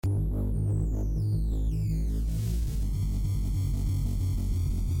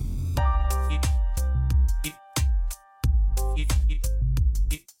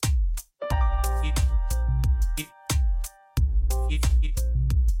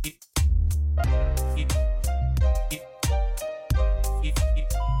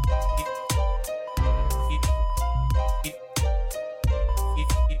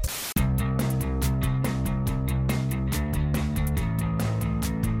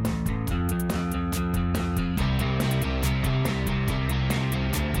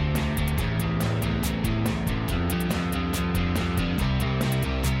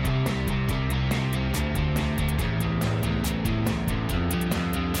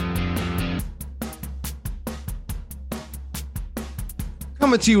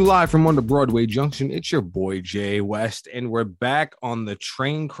Coming to you live from under Broadway Junction, it's your boy Jay West, and we're back on the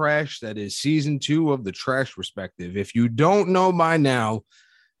train crash that is season 2 of the Trash Perspective. If you don't know by now,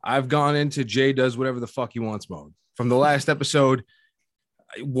 I've gone into Jay does whatever the fuck he wants mode. From the last episode,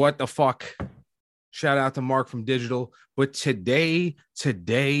 what the fuck? Shout out to Mark from Digital. But today,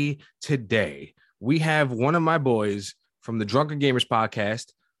 we have one of my boys from the Drunken Gamers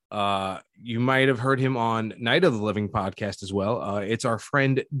podcast. You might have heard him on Night of the Living podcast as well. It's our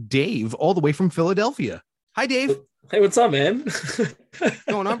friend Dave, all the way from Philadelphia. Hi, Dave. Hey, what's up, man? What's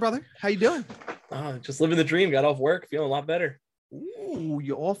going on, brother? How you doing? Just living the dream. Got off work, feeling a lot better. Ooh,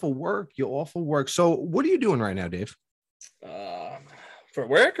 you're off of work. So what are you doing right now, Dave? For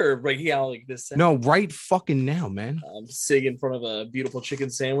work or right here like this? No, right fucking now, man. I'm sitting in front of a beautiful chicken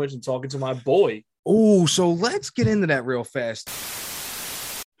sandwich and talking to my boy. Oh, so let's get into that real fast.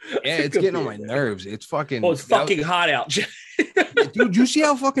 Yeah, it's getting on my nerves. It's fucking. Oh, it's fucking hot out. Dude, you see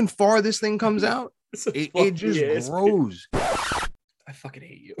how fucking far this thing comes out? It just grows. I fucking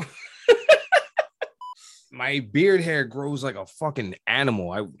hate you. My beard hair grows like a fucking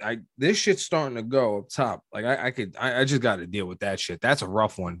animal. This shit's starting to go up top. Like I just got to deal with that shit. That's a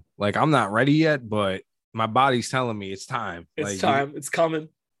rough one. Like I'm not ready yet, but my body's telling me it's time. It's time. It's coming.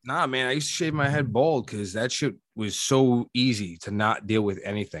 Nah, man, I used to shave my head bald because that shit was so easy to not deal with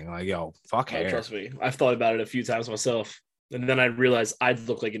anything. Like, yo, fuck hair. Trust me. I've thought about it a few times myself. And then I realized I'd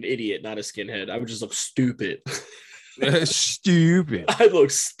look like an idiot, not a skinhead. I would just look stupid. Stupid. I'd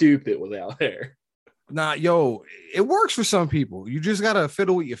look stupid without hair. Nah, yo, it works for some people. You just got to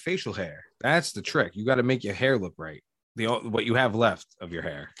fiddle with your facial hair. That's the trick. You got to make your hair look right. What you have left of your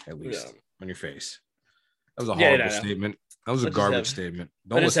hair, at least, on your face. That was a horrible statement. That was a garbage statement.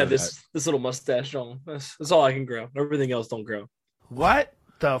 I just have this little mustache on. That's all I can grow. Everything else don't grow. What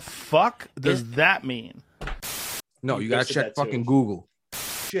the fuck does that mean? No, you gotta check fucking Google.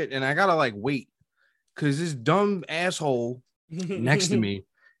 Shit, and I gotta wait because this dumb asshole next to me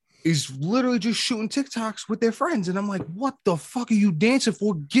is literally just shooting TikToks with their friends, and I'm like, "What the fuck are you dancing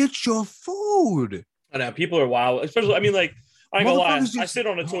for? Get your food!" I know people are wild, especially. I mean, like. I ain't gonna lie, I sit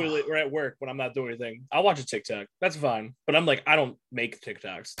on a toilet or at work when I'm not doing anything. I'll watch a TikTok. That's fine. But I'm like, I don't make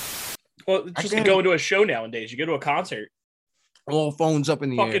TikToks. Well, it's just like going to a show nowadays. You go to a concert. All phones up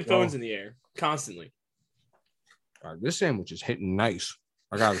in the air. Fucking phones in the air. Constantly. All right, this sandwich is hitting nice,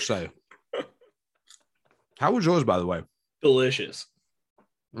 I gotta say. How was yours, by the way? Delicious.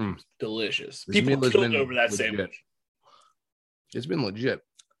 Delicious. People killed over that sandwich. It's been legit.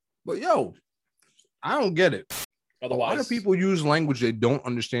 But yo, I don't get it. Otherwise, a lot of people use language they don't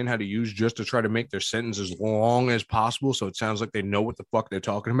understand how to use just to try to make their sentence as long as possible, so it sounds like they know what the fuck they're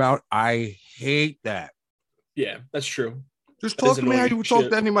talking about. I hate that. Yeah, that's true. Just talk to me how you would talk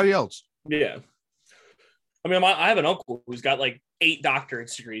to anybody else. Yeah. I mean, I have an uncle who's got like 8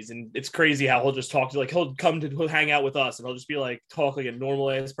 doctorate degrees, and it's crazy how he'll just talk to, he'll come to hang out with us, and he'll just be like, talk like a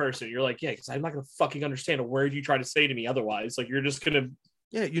normal ass person. You're like, yeah, because I'm not going to fucking understand a word you try to say to me otherwise. Like, you're just going to.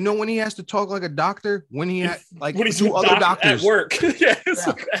 Yeah, you know when he has to talk like a doctor? When he had when he's 2 other doctors at work.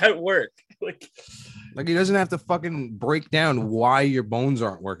 Like at work. Like he doesn't have to fucking break down why your bones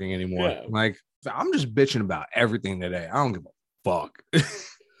aren't working anymore. Yeah. Like, I'm just bitching about everything today. I don't give a fuck.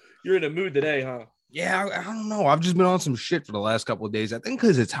 You're in a mood today, huh? Yeah, I don't know. I've just been on some shit for the last couple of days. I think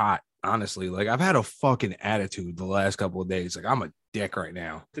because it's hot, honestly. Like, I've had a fucking attitude the last couple of days. Like, I'm a dick right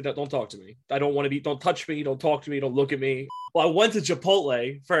now. Don't talk to me. I don't want to be. Don't touch me. Don't talk to me. Don't look at me. Well, I went to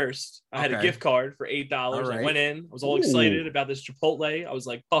Chipotle first. I had a gift card for $8. Right. I went in. I was all excited about this Chipotle. I was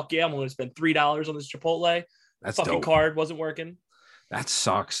like, fuck yeah, I'm going to spend $3 on this Chipotle. That's fucking dope. Card wasn't working. That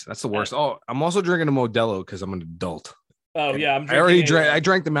sucks. That's the worst. Oh, I'm also drinking a Modelo because I'm an adult. Oh, yeah. I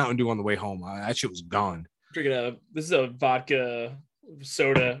drank the Mountain Dew on the way home. That shit was gone. This is a vodka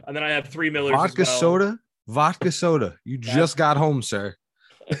soda. And then I have 3 Millers. Vodka soda. You just got home, sir.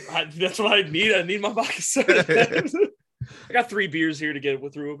 That's what I need. I need my vodka soda. I got 3 beers here to get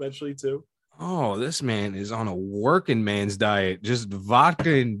through eventually, too. Oh, this man is on a working man's diet. Just vodka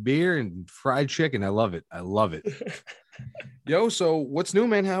and beer and fried chicken. I love it. Yo, so what's new,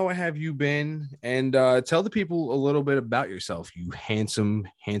 man? How have you been? And tell the people a little bit about yourself, you handsome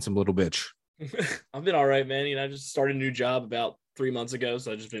little bitch. I've been all right, man. I just started a new job about 3 months ago,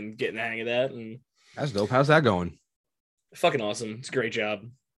 so I've just been getting the hang of that. And that's dope. How's that going? Fucking awesome. It's a great job.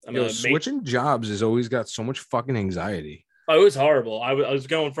 Switching jobs has always got so much fucking anxiety. Oh, it was horrible. I was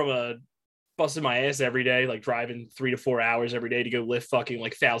going from busting my ass every day, like driving 3 to 4 hours every day to go lift fucking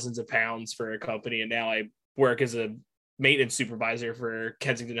like thousands of pounds for a company. And now I work as a maintenance supervisor for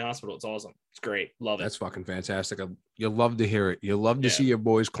Kensington Hospital. It's awesome. It's great. Love it. That's fucking fantastic. You love to hear it. You love to see your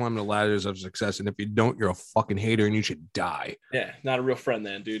boys climb the ladders of success. And if you don't, you're a fucking hater and you should die. Yeah, not a real friend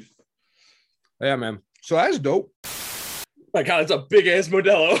then, dude. Yeah, man. So that's dope. My God, it's a big ass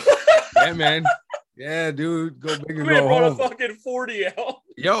Modelo. Yeah, man. Yeah, dude. Go big or Man go brought home. a fucking 40 out.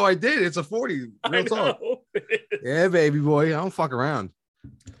 Yo, I did. It's a 40. Real talk. Yeah, baby boy. I don't fuck around.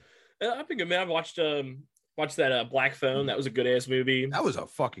 I think, man, I watched that Black Phone. That was a good ass movie. That was a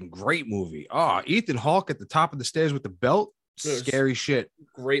fucking great movie. Oh, Ethan Hawke at the top of the stairs with the belt. Scary shit.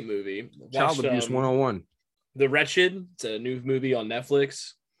 Great movie. Child abuse 101. The Wretched. It's a new movie on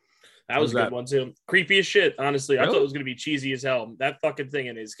Netflix. That was a good one too. Creepy as shit, honestly. I thought it was gonna be cheesy as hell. That fucking thing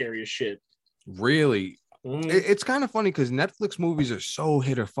in it is scary as shit. Really? It's kind of funny because Netflix movies are so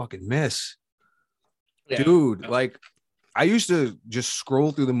hit or fucking miss. Yeah. Dude, like I used to just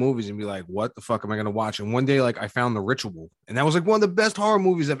scroll through the movies and be like, what the fuck am I gonna watch? And one day, like, I found The Ritual, and that was like one of the best horror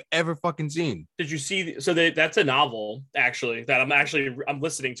movies I've ever fucking seen. Did you see? So that's a novel, actually, that I'm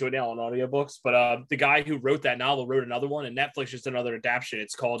listening to it now on audiobooks. But the guy who wrote that novel wrote another one, and Netflix just another adaptation.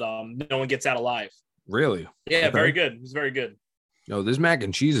 It's called No One Gets Out Alive. Really? Yeah, okay. Very good. It's very good. No, this mac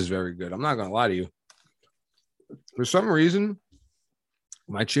and cheese is very good. I'm not gonna lie to you. For some reason,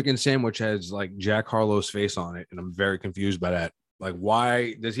 my chicken sandwich has like Jack Harlow's face on it, and I'm very confused by that. Like,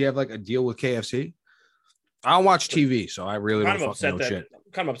 why does he have like a deal with KFC? I don't watch TV, so I really don't fucking know shit.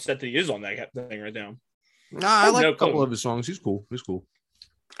 I'm kind of upset that he is on that thing right now. Nah, I like a couple of his songs. He's cool.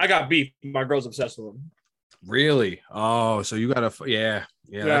 I got beef. My girl's obsessed with him. Really? Oh, so you gotta, yeah,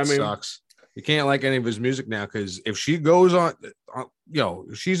 that sucks. You can't like any of his music now because if she goes on,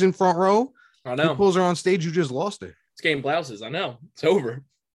 if she's in front row, I know. He pulls her on stage, you just lost her. It's game blouses. I know. It's over.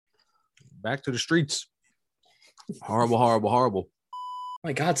 Back to the streets. Horrible, horrible, horrible.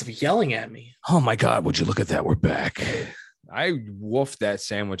 My God, somebody yelling at me. Oh my God, would you look at that? We're back. I wolfed that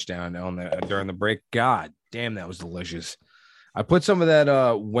sandwich down during the break. God damn, that was delicious. I put some of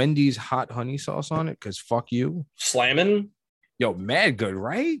that Wendy's hot honey sauce on it because fuck you. Slamming. Yo, mad good,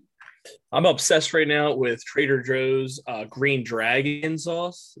 right? I'm obsessed right now with Trader Joe's green dragon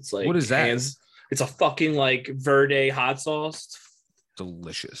sauce. It's like, what is that? It's a fucking like verde hot sauce.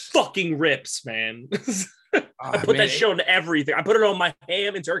 Delicious. Fucking rips, man. I put that shit on everything. I put it on my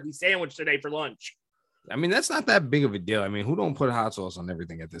ham and turkey sandwich today for lunch. I mean, that's not that big of a deal. I mean, who don't put hot sauce on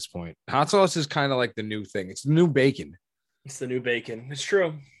everything at this point? Hot sauce is kind of like the new thing. It's the new bacon. It's the new bacon. It's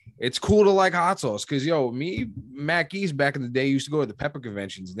true. It's cool to like hot sauce because, Mac East back in the day used to go to the pepper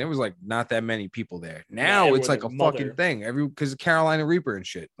conventions and there was like not that many people there. Now it's like a fucking thing. Because of Carolina Reaper and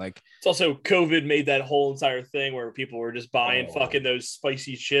shit. Like, it's also COVID made that whole entire thing where people were just buying fucking those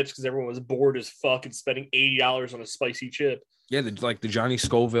spicy chips because everyone was bored as fuck and spending $80 on a spicy chip. Yeah, the Johnny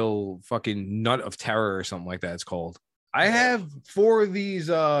Scoville fucking nut of terror or something like that it's called. I have 4 of these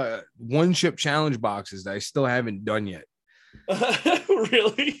one chip challenge boxes that I still haven't done yet.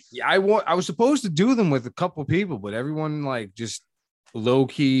 Really? Yeah, I was supposed to do them with a couple people, but everyone like just low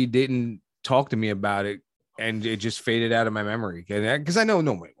key didn't talk to me about it, and it just faded out of my memory. Because I know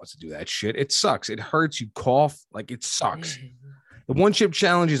nobody wants to do that shit. It sucks. It hurts. You cough. Like, it sucks. The one chip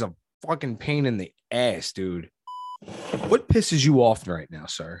challenge is a fucking pain in the ass, dude. What pisses you off right now,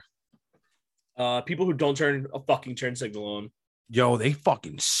 sir? People who don't turn a fucking turn signal on. Yo, they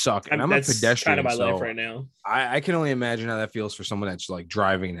fucking suck. And I'm a pedestrian. Kind of my life right now. I can only imagine how that feels for someone that's like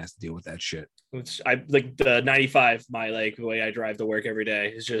driving and has to deal with that shit. I like the 95. My the way I drive to work every day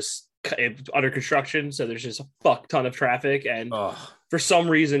is just under construction, so there's just a fuck ton of traffic, and for some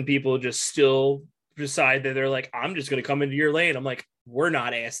reason, people just still decide that they're like, I'm just gonna come into your lane. I'm like, we're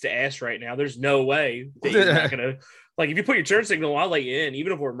not ass to ass right now. There's no way that you're not gonna. Like, if you put your turn signal, I'll let you in.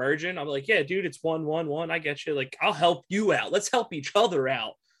 Even if we're merging, I'm like, yeah, dude, it's 1-1-1. I get you. Like, I'll help you out. Let's help each other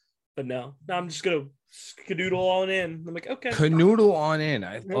out. But no, I'm just going to canoodle on in. I'm like, okay. Canoodle on in.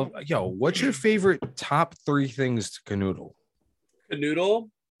 I love, what's your favorite top 3 things to canoodle? Canoodle?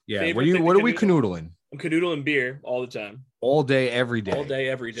 Yeah. What are we canoodling? I'm canoodling beer all the time. All day, every day. All day,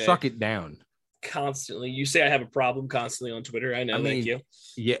 every day. Suck it down. Constantly. You say I have a problem constantly on Twitter. I know. Thank you.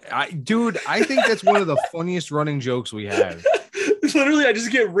 Yeah, I think that's one of the funniest running jokes we have. Literally, I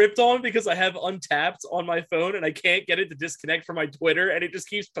just get ripped on because I have Untapped on my phone and I can't get it to disconnect from my Twitter, and it just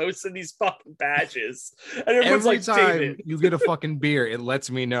keeps posting these fucking badges. And everyone's every like, time David, you get a fucking beer, it lets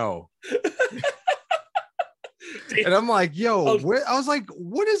me know. And I'm like, yo, I was like,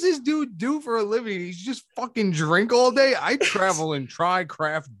 what does this dude do for a living? He's just fucking drink all day. I travel and try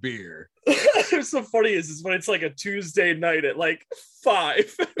craft beer. What's so funny is when it's like a Tuesday night at like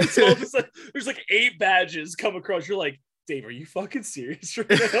 5. It's all just like, there's like 8 badges come across. You're like, Dave, are you fucking serious right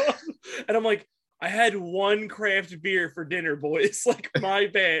now? And I'm like, I had 1 craft beer for dinner, boys. Like, my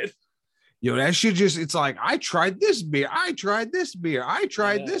bad. Yo, that shit just, it's like, I tried this beer. I tried this beer. I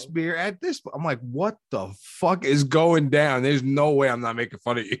tried this know. beer at this. I'm like, what the fuck is going down? There's no way I'm not making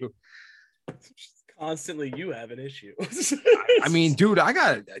fun of you. Constantly, you have an issue. I mean, dude,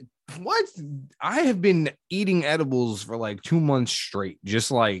 what? I have been eating edibles for like 2 months straight. Just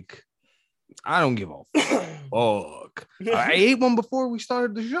like, I don't give a fuck. I ate one before we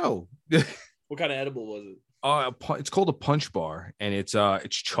started the show. What kind of edible was it? It's called a punch bar, and it's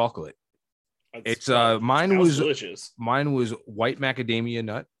chocolate. It's Mine was delicious. Mine was white macadamia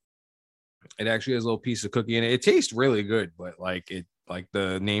nut. It actually has a little piece of cookie in it. It tastes really good, but like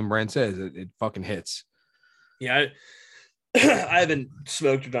the name brand says, it fucking hits. Yeah, I haven't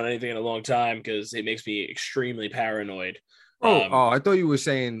smoked or done anything in a long time because it makes me extremely paranoid. I thought you were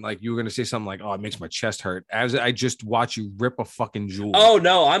saying like you were gonna say something like, "Oh, it makes my chest hurt." As I just watch you rip a fucking jewel. Oh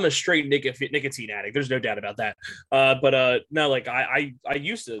no, I'm a straight nicotine addict. There's no doubt about that. But no, like I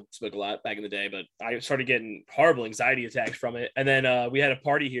used to smoke a lot back in the day, but I started getting horrible anxiety attacks from it. And then we had a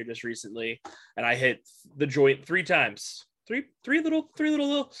party here just recently, and I hit the joint 3 times. Three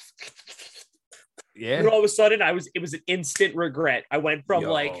little. Yeah. And all of a sudden, it was an instant regret. I went from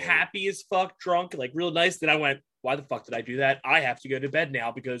Yo. like happy as fuck, drunk, like real nice. Then I went, why the fuck did I do that? I have to go to bed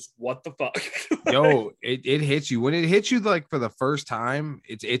now because what the fuck? Yo, it hits you. When it hits you like for the first time,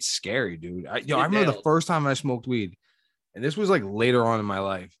 it's scary, dude. I remember the first time I smoked weed, and this was like later on in my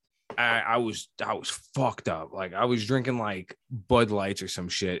life. I was fucked up. Like I was drinking like Bud Lights or some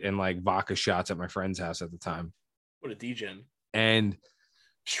shit and like vodka shots at my friend's house at the time. What a degen. And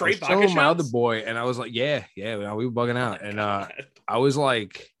straight vodka vodka shots? my other boy, and I was like, yeah, we were bugging out, and I was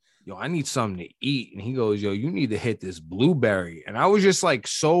like, yo, I need something to eat, and he goes, yo, you need to hit this blueberry, and I was just like,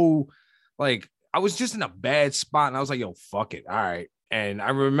 so, like, I was just in a bad spot, and I was like, yo, fuck it, all right, and I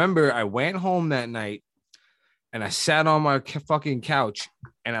remember I went home that night, and I sat on my fucking couch,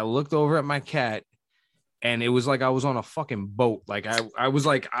 and I looked over at my cat. And it was like I was on a fucking boat. Like I was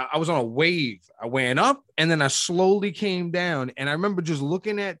like I was on a wave. I went up and then I slowly came down. And I remember just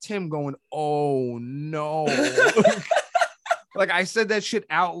looking at Tim going, oh no. Like I said that shit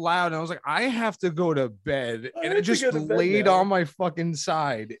out loud. And I was like, I have to go to bed. And I just laid on my fucking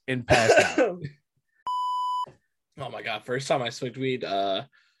side and passed out. Oh my God. First time I smoked weed,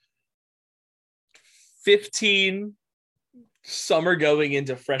 15 summer going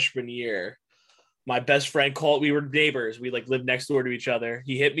into freshman year. My best friend called. We were neighbors. We like lived next door to each other.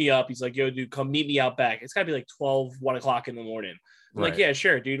 He hit me up. He's like, yo, dude, come meet me out back. It's gotta be like 1 o'clock in the morning. I'm like, yeah,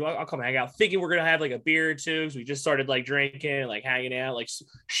 sure, dude. I'll come hang out. Thinking we're gonna have like a beer or two. So we just started like drinking and like hanging out, like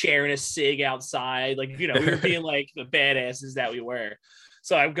sharing a cig outside. Like, you know, we were being like the badasses that we were.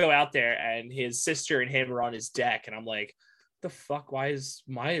 So I go out there and his sister and him are on his deck. And I'm like, the fuck, why is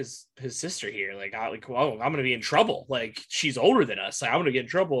his sister here? Like, I'm gonna be in trouble. Like, she's older than us. Like, I'm gonna get in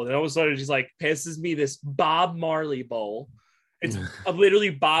trouble. And then all of a sudden she's like passes me this Bob Marley bowl. It's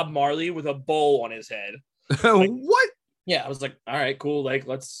literally Bob Marley with a bowl on his head. Like, what? Yeah, I was like, all right, cool. Like,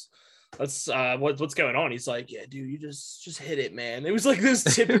 let's what's going on? He's like, yeah, dude, you just hit it, man. It was like this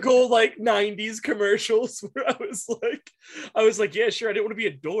typical like 90s commercials where I was like, yeah, sure. I didn't want to be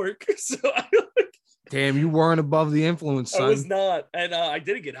a dork. So damn, you weren't above the influence, son. I was not. And I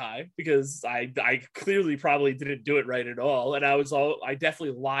didn't get high because I clearly probably didn't do it right at all. And I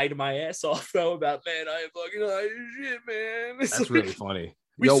definitely lied my ass off though about, man, I am fucking high as shit, man. It's That's like, really funny.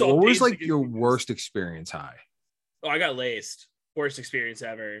 Yo, what was like your worst experience high? Oh, I got laced. Worst experience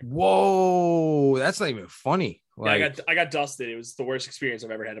ever. Whoa, that's not even funny. Like, yeah, I got dusted. It was the worst experience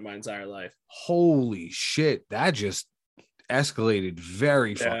I've ever had in my entire life. Holy shit, that just escalated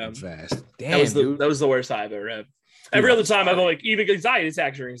very fucking fast. Damn, that was the worst high I've ever had. Every other time I've like even anxiety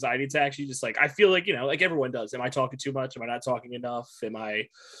attacks, you just like I feel like, you know, like everyone does. Am I talking too much? Am I not talking enough? Am I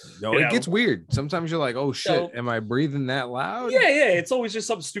it gets weird. Sometimes you're like, oh shit, am I breathing that loud? Yeah, it's always just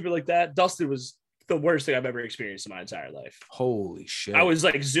something stupid like that. Dusted was the worst thing I've ever experienced in my entire life. Holy shit. I was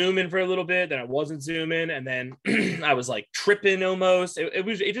like zooming for a little bit, then I wasn't zooming, and then I was like tripping almost.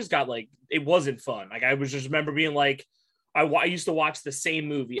 It just got like, it wasn't fun. Like I was just remember being like, I used to watch the same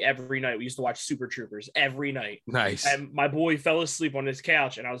movie every night. We used to watch Super Troopers every night. Nice. And my boy fell asleep on his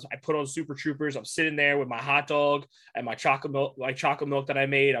couch, and I put on Super Troopers. I'm sitting there with my hot dog and my chocolate milk that I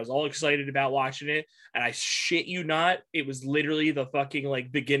made. I was all excited about watching it, and I shit you not, it was literally the fucking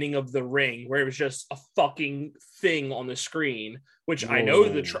like beginning of The Ring, where it was just a fucking thing on the screen. Which whoa. I know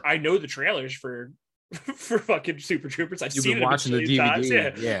the trailers for fucking Super Troopers. I've seen it watching the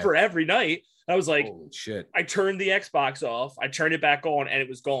DVD times, for every night. I was like, holy shit. I turned the Xbox off. I turned it back on and it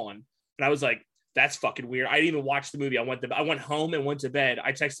was gone. And I was like, that's fucking weird. I didn't even watch the movie. I went home and went to bed.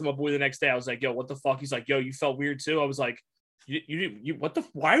 I texted my boy the next day. I was like, yo, what the fuck? He's like, yo, you felt weird too? I was like, What the?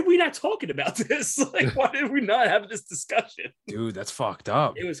 Why are we not talking about this? Like, why did we not have this discussion? Dude, that's fucked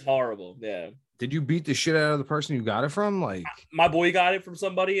up. It was horrible. Yeah. Did you beat the shit out of the person you got it from? Like, My boy got it from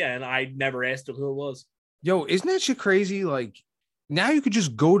somebody, and I never asked him who it was. yo, isn't that shit crazy? Like, now you could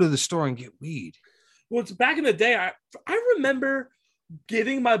just go to the store and get weed. Well, it's back in the day. I remember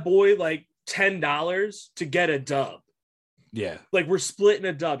giving my boy like $10 to get a dub. Yeah. Like, we're splitting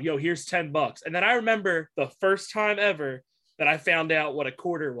a dub. Yo, here's $10. And then I remember the first time ever that I found out what a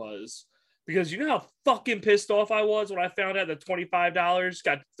quarter was, because you know how fucking pissed off I was when I found out that $25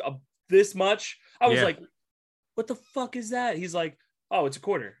 got this much. I was like, what the fuck is that? He's like, oh, it's a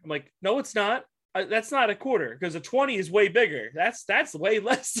quarter. I'm like, no, it's not. That's not a quarter, because a 20 is way bigger. That's way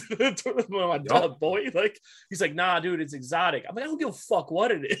less than my dub, boy. Like, he's like, nah, dude, it's exotic. I'm like, I don't give a fuck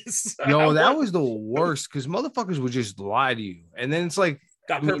what it is. Yo, that was the worst, because motherfuckers would just lie to you. And then it's like,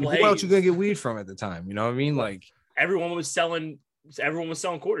 got who else you gonna get weed from at the time? You know what I mean? Like, everyone was selling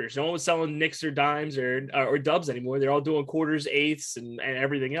quarters. No one was selling nicks or dimes or dubs anymore. They're all doing quarters, eighths, and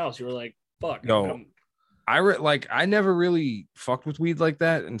everything else. You were like, fuck. No. I never really fucked with weed like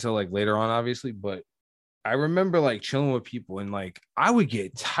that until like later on, obviously, but I remember like chilling with people and like I would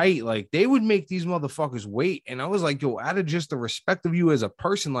get tight. Like they would make these motherfuckers wait. And I was like, yo, out of just the respect of you as a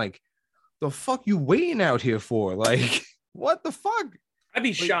person, like the fuck you waiting out here for? Like, what the fuck? I'd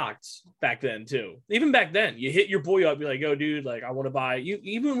be shocked back then too. Even back then, you hit your boy up, be like, yo, dude, like I want to buy you.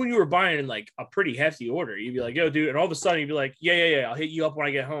 Even when you were buying in like a pretty hefty order, you'd be like, yo, dude. And all of a sudden you'd be like, yeah, I'll hit you up when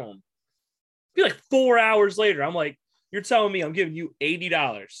I get home. Be like 4 hours later, I'm like, you're telling me I'm giving you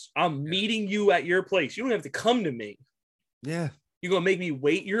 $80. I'm meeting you at your place. You don't have to come to me. Yeah. You're going to make me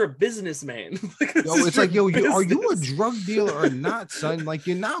wait? You're a businessman. It's like, yo, are you a drug dealer or not, son? Like,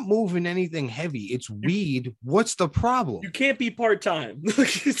 you're not moving anything heavy. It's weed. What's the problem? You can't be part-time.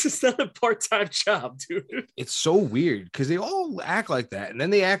 It's just not a part-time job, dude. It's so weird because they all act like that. And then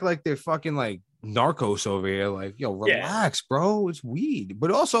they act like they're fucking like narcos over here. Like, yo, relax, bro. It's weed.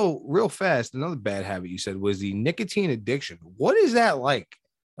 But also, real fast, another bad habit you said was the nicotine addiction. What is that like?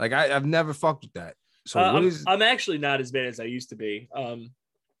 Like, I've never fucked with that. So I'm actually not as bad as I used to be.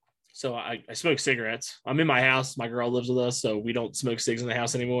 So I smoke cigarettes. I'm in my house. My girl lives with us, so we don't smoke cigs in the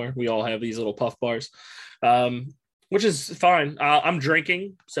house anymore. We all have these little puff bars, which is fine. I'm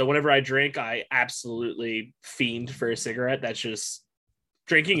drinking, so whenever I drink, I absolutely fiend for a cigarette. That's just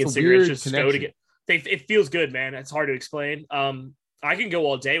drinking and cigarettes just go together. It feels good, man. It's hard to explain. I can go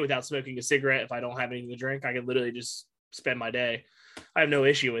all day without smoking a cigarette if I don't have anything to drink. I can literally just spend my day. I have no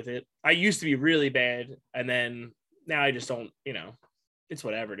issue with it. I used to be really bad, and then now I just don't, it's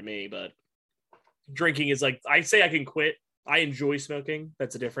whatever to me. But drinking is like, I say I can quit. I enjoy smoking.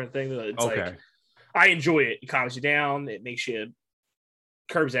 That's a different thing. It's like, I enjoy it. It calms you down. It makes you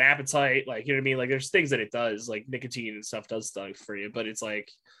curbs an appetite. Like, you know what I mean? Like, there's things that it does, like nicotine and stuff does stuff for you, but it's like,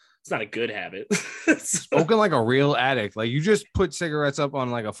 it's not a good habit. Spoken like a real addict. Like, you just put cigarettes up on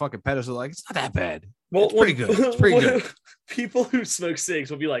like a fucking pedestal. Like, it's not that bad. Well, it's pretty good. It's pretty good. People who smoke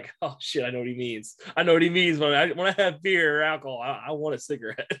cigs will be like, "Oh shit, I know what he means. I know what he means when I have beer or alcohol. I want a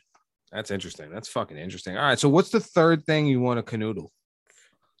cigarette." That's interesting. That's fucking interesting. All right, so what's the third thing you want to canoodle?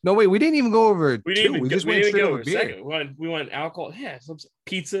 No, wait, we didn't even go over we two. We just went straight over beer. Second. We went alcohol. Yeah,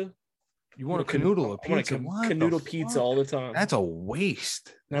 pizza. You want to canoodle a pizza? I want to canoodle pizza all the time. That's a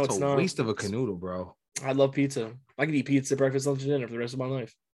waste. No, That's a waste of a canoodle, bro. I love pizza. I can eat pizza breakfast, lunch, and dinner for the rest of my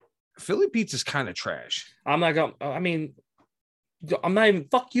life. Philly pizza's kind of trash. I'm not even,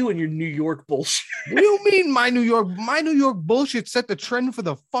 fuck you and your New York bullshit. What do you mean my New York bullshit set the trend for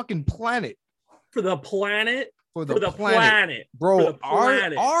the fucking planet? For the planet? For the planet. Bro, for the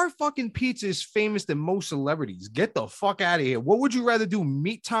planet. Our fucking pizza is famous than most celebrities. Get the fuck out of here. What would you rather do?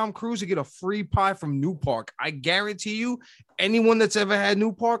 Meet Tom Cruise or get a free pie from New Park? I guarantee you, anyone that's ever had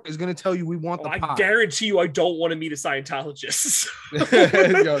New Park is going to tell you we want the pie. I guarantee you I don't want to meet a Scientologist.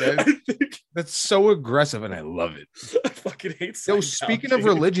 Yo, that's so aggressive and I love it. I fucking hate Scientology. Yo, speaking of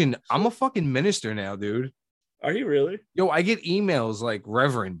religion, I'm a fucking minister now, dude. Are you really? Yo, I get emails like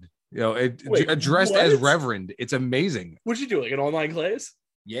Reverend. Addressed as Reverend. It's amazing. What'd you do? Like an online class?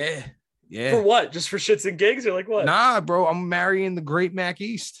 Yeah. For what? Just for shits and gigs? Or like what? Nah, bro. I'm marrying the great Mac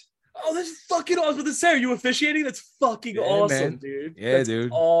East. Oh, that's fucking awesome. Are you officiating? That's fucking awesome, man. Dude. Yeah, that's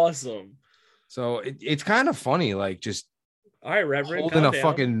dude. Awesome. So it's kind of funny, like just all right, Reverend,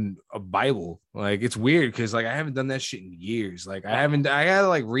 holding a Bible. Like it's weird because like I haven't done that shit in years. Like I gotta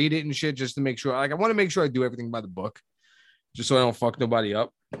like read it and shit just to make sure. Like I want to make sure I do everything by the book, just so I don't fuck nobody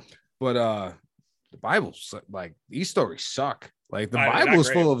up. But the Bible's like these stories suck. Like the Bible's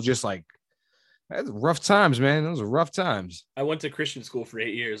full of just like that's rough times, man. Those are rough times. I went to Christian school for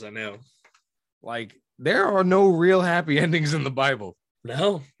 8 years. I know. Like there are no real happy endings in the Bible.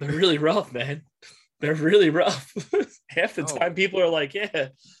 No, they're really rough, man. They're really rough. Half the time, people are like, "Yeah,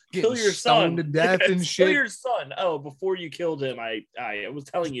 kill your son to death and kill shit. your son." Oh, before you killed him, I was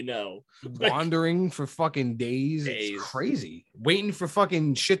telling you no. Wandering for fucking days. It's crazy. Waiting for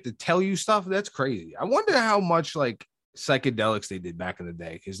fucking shit to tell you stuff. That's crazy. I wonder how much like psychedelics they did back in the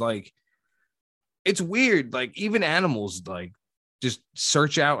day, because like it's weird. Like even animals like just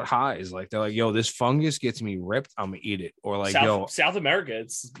search out highs. Like they're like, yo, this fungus gets me ripped, I'm gonna eat it. Or like, South America,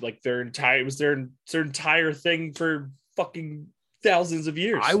 it's like their entire thing for fucking thousands of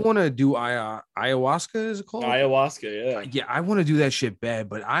years. I want to do ayahuasca, is it called? Ayahuasca, yeah, I want to do that shit bad,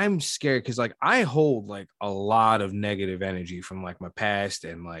 but I'm scared because like I hold like a lot of negative energy from like my past,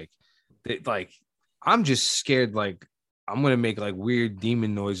 and like I'm just scared like I'm gonna make like weird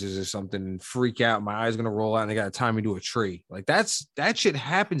demon noises or something and freak out. My eyes gonna roll out and they gotta tie me to a tree. Like that shit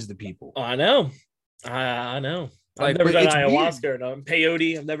happens to people. Oh, I know. I've Like, never done ayahuasca weird. or no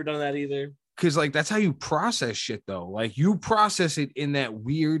peyote. I've never done that either. Because like that's how you process shit though. Like you process it in that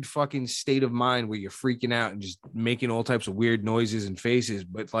weird fucking state of mind where you're freaking out and just making all types of weird noises and faces.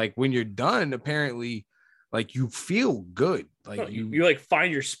 But like when you're done, apparently, like you feel good. Like you like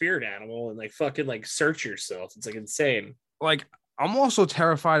find your spirit animal and like fucking like search yourself. It's like insane. Like I'm also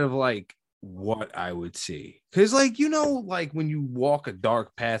terrified of like what I would see. Because like, you know, like when you walk a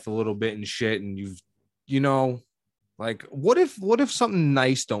dark path a little bit and shit, and like what if something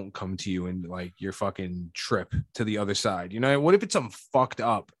nice don't come to you in like your fucking trip to the other side? You know, what if it's something fucked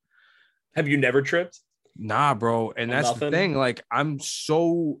up? Have you never tripped? Nah, bro. And that's the thing. Like I'm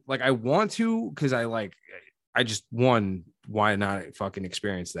so like I want to, because I just why not fucking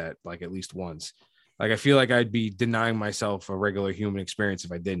experience that like at least once? Like I feel like I'd be denying myself a regular human experience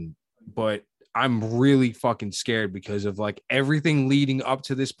if I didn't. But I'm really fucking scared because of like everything leading up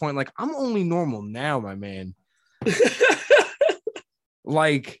to this point. Like I'm only normal now, my man.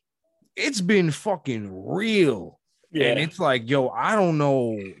 Like it's been fucking real. Yeah. And it's like, yo, I don't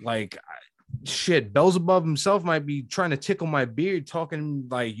know, like shit, Beelzebub himself might be trying to tickle my beard, talking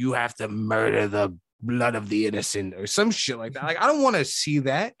like you have to murder the blood of the innocent or some shit like that. Like I don't want to see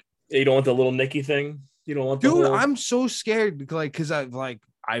that. You don't want the little Nicky thing? You don't want Dude, I'm so scared, like, because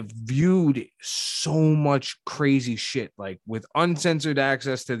I've viewed so much crazy shit, like with uncensored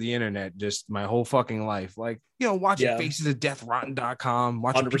access to the internet, just my whole fucking life. Like, you know, watching Faces of Death, Rotten.com,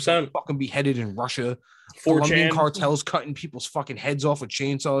 watching 100%. People fucking beheaded in Russia, Colombian cartels cutting people's fucking heads off with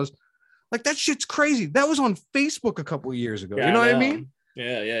chainsaws. Like that shit's crazy. That was on Facebook a couple of years ago. You know what I mean?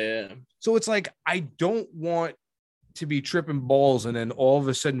 Yeah. So it's like, I don't want to be tripping balls and then all of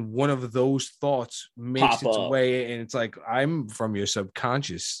a sudden one of those thoughts makes its way, and it's like, I'm from your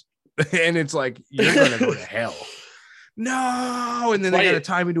subconscious and it's like, you're gonna go to hell. No, and then they gotta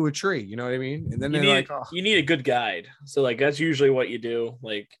tie me to a tree, you know what I mean? And then you need a good guide. So like that's usually what you do.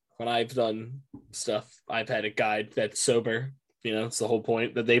 Like when I've done stuff, I've had a guide that's sober. You know, it's the whole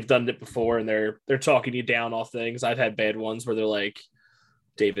point that they've done it before and they're talking you down off things. I've had bad ones where they're like,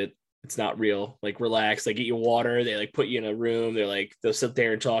 David, it's not real. Like, relax. They get you water. They like put you in a room. They'll sit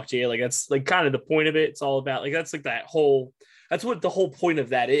there and talk to you. Like, that's like kind of the point of it. It's all about like, that's what the whole point of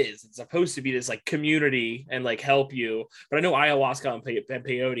that is. It's supposed to be this like community and like help you. But I know ayahuasca and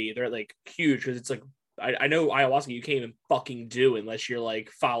peyote, they're like huge because it's like, I know ayahuasca you can't even fucking do unless you're like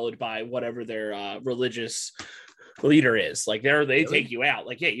followed by whatever their religious leader is. Like they take you out.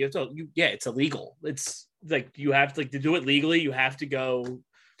 Like, it's illegal. It's like you have to like to do it legally. You have to go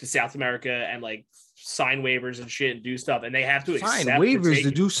to South America and like sign waivers and shit and do stuff, and they have to sign waivers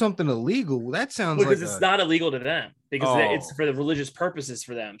to do something illegal. That sounds because it's not illegal to them because it's for the religious purposes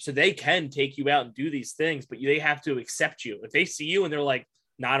for them. So they can take you out and do these things, but they have to accept you. If they see you and they're like,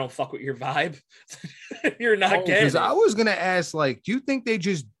 "Nah, I don't fuck with your vibe," you're not getting. Because I was gonna ask, like, do you think they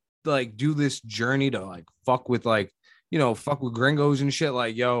just like do this journey to like fuck with like, you know, fuck with gringos and shit?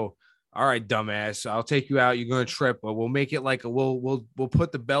 Like, yo, all right, dumbass, I'll take you out. You're gonna trip, but we'll make it like we'll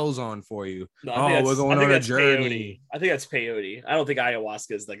put the bells on for you. No, we're going on a journey. I think that's peyote. I don't think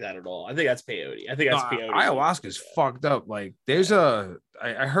ayahuasca is like that at all. I think that's peyote. Peyote. Ayahuasca is fucked up. Like there's I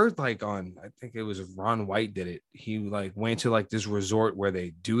heard like on, I think it was Ron White did it. He like went to like this resort where they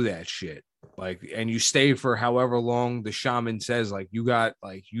do that shit. Like, and you stay for however long the shaman says, like you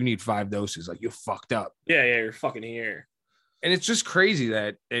need 5 doses. Like you're fucked up. Yeah, you're fucking here. And it's just crazy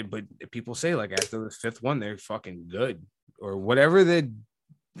that, but people say like after the 5th one, they're fucking good or whatever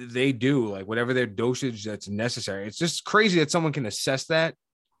they do, like whatever their dosage that's necessary. It's just crazy that someone can assess that.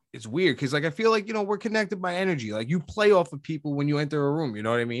 It's weird because like I feel like, you know, we're connected by energy. Like you play off of people when you enter a room, you know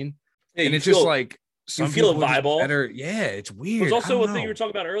what I mean? Yeah, and it's just like you feel a people just vibe off. better. Yeah, it's weird. There's also I one don't thing you know. were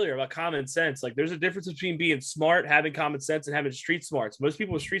talking about earlier about common sense. Like, there's a difference between being smart, having common sense, and having street smarts. Most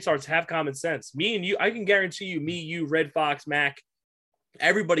people with street smarts have common sense. Me and you, I can guarantee you, me, you, Red Fox, Mac,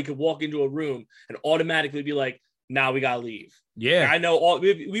 everybody could walk into a room and automatically be like, "Nah, we gotta leave." Yeah, I know all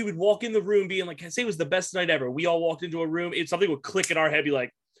we would walk in the room being like, "Say it was the best night ever." We all walked into a room, something would click in our head, be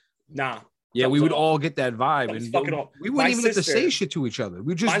like, "Nah." yeah, we something's would off. all get that vibe, Something's and fucking off. we wouldn't My even get to say sister- shit to each other.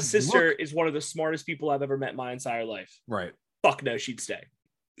 We just My sister look. is one of the smartest people I've ever met in my entire life. Right. Fuck no, she'd stay.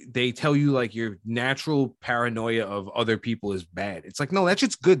 They tell you like your natural paranoia of other people is bad. It's like, no, that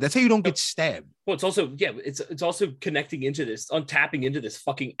shit's good. That's how you don't get stabbed. Well, it's also it's also connecting into this, untapping into this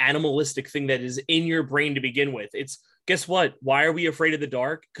fucking animalistic thing that is in your brain to begin with. It's guess what? Why are we afraid of the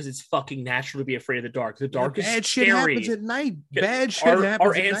dark? Because it's fucking natural to be afraid of the dark. The dark is Bad scary. shit happens at night. Bad shit our, happens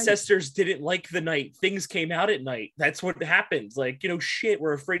our at night. ancestors didn't like the night. Things came out at night. That's what happens. Like, shit,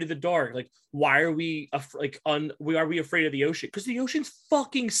 we're afraid of the dark. Like, why are we are we afraid of the ocean? Because the ocean's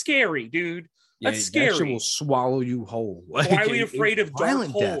fucking scary, dude. That's That scary. shit will swallow you whole. Why are we afraid of dark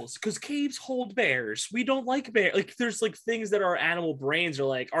violent death. holes? Because caves hold bears. We don't like bears. Like, there's like things that our animal brains are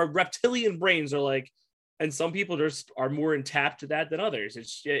like, our reptilian brains are like, and some people just are more in tap to that than others.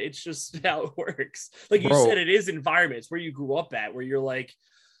 It's just how it works. Like you Bro. said, it is environments where you grew up at, where you're like,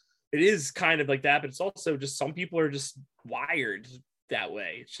 it is kind of like that, but it's also just some people are just wired that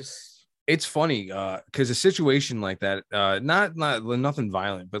way. It's just. It's funny because a situation like that, not nothing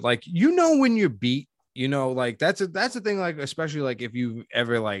violent, but like when you're beat, like that's a thing. Like especially like if you've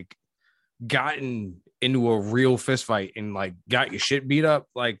ever like gotten into a real fist fight and like got your shit beat up,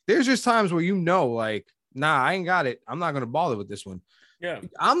 like there's just times where like, nah, I ain't got it. I'm not gonna bother with this one. Yeah,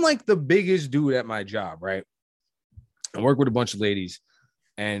 I'm like the biggest dude at my job, right? I work with a bunch of ladies.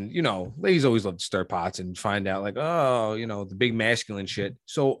 And, ladies always love to stir pots and find out like, oh, the big masculine shit.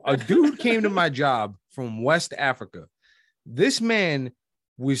 So a dude came to my job from West Africa. This man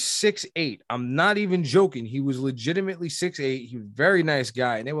was 6'8". I'm not even joking. He was legitimately 6'8". He was a very nice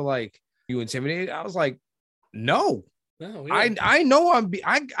guy. And they were like, you intimidated? I was like, no. No, yeah. I know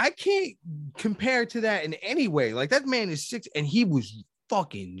I can't compare to that in any way. Like that man is 6 and he was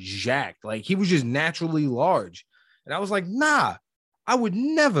fucking jacked. Like he was just naturally large. And I was like, nah. I would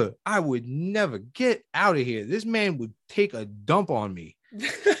never get out of here. This man would take a dump on me.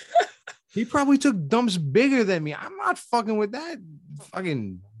 He probably took dumps bigger than me. I'm not fucking with that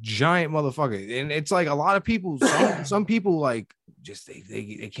fucking giant motherfucker. And it's like a lot of people, some people like just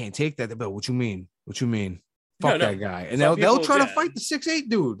they can't take that. But what you mean? Fuck that guy. And they'll try to fight the 6'8"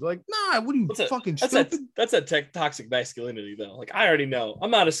 dude. Like, nah, what are you fucking stupid? That's that toxic masculinity though. Like I already know.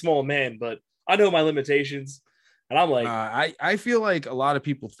 I'm not a small man, but I know my limitations. And I'm like, I feel like a lot of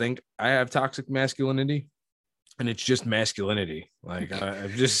people think I have toxic masculinity, and it's just masculinity. Like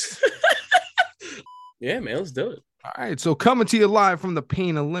I'm just, yeah, man, let's do it. All right, so coming to you live from the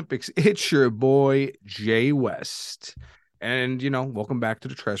Pain Olympics, it's your boy Jay West, and welcome back to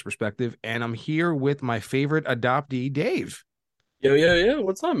the Trash Perspective, and I'm here with my favorite adoptee, Dave. Yo,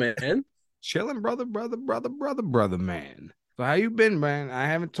 what's up, man? Chilling, brother, man. So how you been, man? I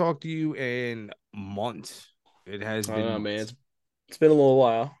haven't talked to you in months. It has been, man. It's been a little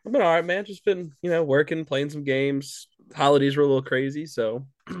while. I've been all right, man. Just been, working, playing some games. Holidays were a little crazy, so.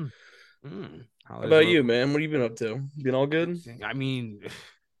 How about you, man? What have you been up to? Been all good? I mean,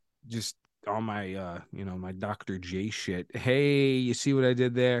 just on my, my Dr. J shit. Hey, you see what I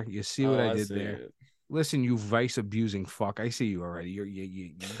did there? There? Listen, you vice abusing fuck. I see you already.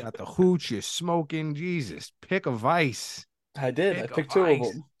 You got the hooch. You're smoking. Jesus, pick a vice. I did. I picked two of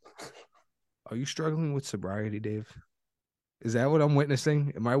them. Are you struggling with sobriety, Dave? Is that what I'm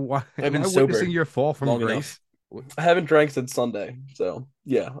witnessing? Am I sober witnessing your fall from grace? I haven't drank since Sunday, so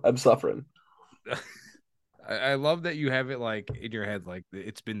yeah, I'm suffering. I love that you have it like in your head, like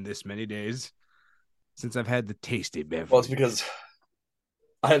it's been this many days since I've had the tasty beverage. Well, it's because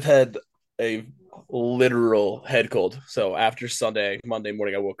I've had a literal head cold. So after Monday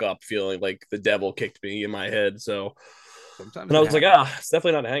morning, I woke up feeling like the devil kicked me in my head. So sometimes, and I was like, it's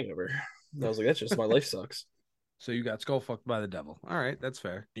definitely not a hangover. And I was like, that's just my life sucks. So you got skull fucked by the devil. All right, that's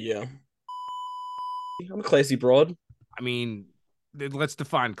fair. Yeah. I'm a classy broad. I mean, let's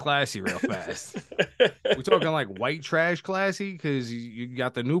define classy real fast. We talking like white trash classy because you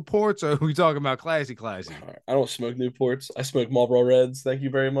got the Newports, or are we talking about classy? Right. I don't smoke Newports. I smoke Marlboro Reds. Thank you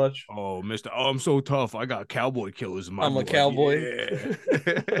very much. Oh, I'm so tough. I got cowboy killers in my blood. I'm a cowboy. Yeah.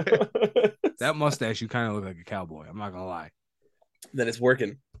 That mustache, you kind of look like a cowboy. I'm not gonna lie. Then it's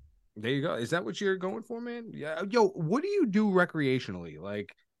working. There you go. Is that what you're going for, man? Yeah. Yo, what do you do recreationally,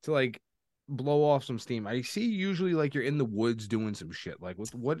 like to like blow off some steam? I see usually like you're in the woods doing some shit. Like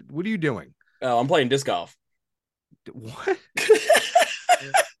what are you doing? Oh, I'm playing disc golf. What?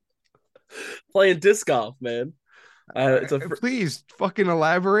 Playing disc golf, man. It's a Please fucking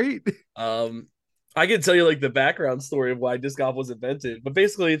elaborate. I can tell you like the background story of why disc golf was invented, but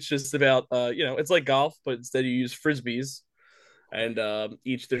basically it's just about it's like golf, but instead you use frisbees, and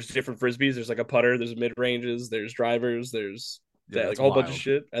each there's different frisbees. There's like a putter, there's mid ranges, there's drivers, there's like a whole bunch of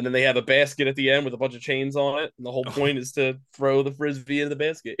shit, and then they have a basket at the end with a bunch of chains on it, and the whole point is to throw the frisbee into the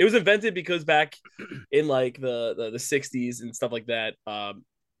basket. It was invented because back in like the 60s and stuff like that,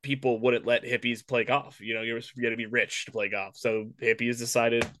 people wouldn't let hippies play golf. You know, you got to be rich to play golf, so hippies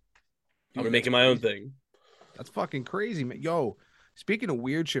decided I'm making my own thing. That's fucking crazy, man. Yo, speaking of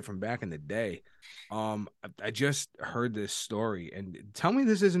weird shit from back in the day, I just heard this story, and tell me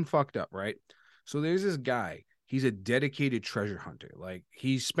this isn't fucked up, right? So there's this guy. He's a dedicated treasure hunter. Like,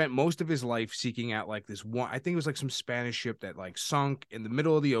 he spent most of his life seeking out like this one. I think it was like some Spanish ship that like sunk in the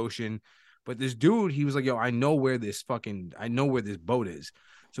middle of the ocean. But this dude, he was like, yo, I know where this boat is.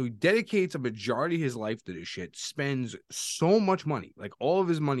 So he dedicates a majority of his life to this shit, spends so much money, like all of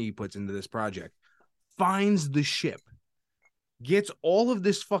his money he puts into this project, finds the ship, gets all of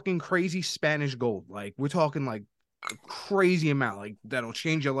this fucking crazy Spanish gold. Like, we're talking like a crazy amount, like that'll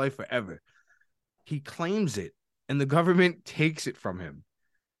change your life forever. He claims it, and the government takes it from him.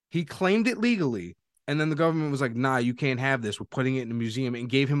 He claimed it legally, and then the government was like, nah, you can't have this. We're putting it in a museum, and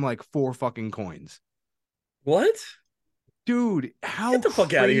gave him like 4 fucking coins. What? Dude, how Get the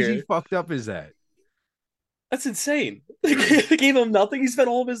fuck out of crazy here. fucked up is that? That's insane. They gave him nothing. He spent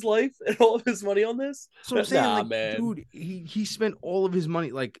all of his life and all of his money on this. So I'm saying, like, man. dude, he spent all of his money.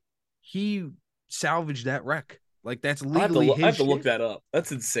 Like, he salvaged that wreck. Like, that's legally I have to his look shit. that up.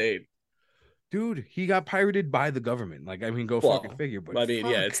 That's insane. Dude, he got pirated by the government. Like, I mean, go fucking figure. But I mean,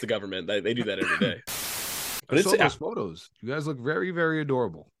 fuck. yeah, it's the government. They do that every day. But I saw those photos. You guys look very, very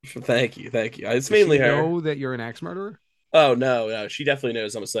adorable. Thank you. Does It's mainly she her. know that you're an axe murderer? Oh no, she definitely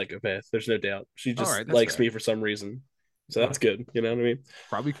knows I'm a psychopath. There's no doubt. She just likes fair. me for some reason. So that's good. You know what I mean?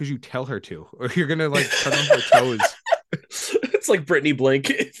 Probably because you tell her to, or you're gonna like cut on her toes. It's like Brittany Blink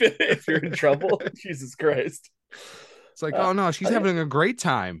if you're in trouble. Jesus Christ. It's like, oh no, she's having a great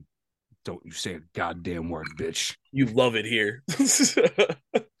time. Don't you say a goddamn word, bitch. You love it here.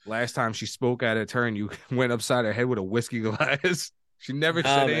 Last time she spoke out of turn, you went upside her head with a whiskey glass. She never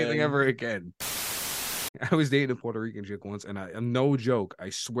said anything ever again. I was dating a Puerto Rican chick once, and I'm no joke. I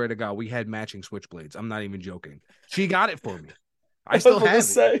swear to God, we had matching switchblades. I'm not even joking. She got it for me. I still have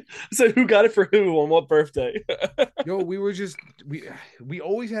it. So who got it for who on what birthday? Yo, we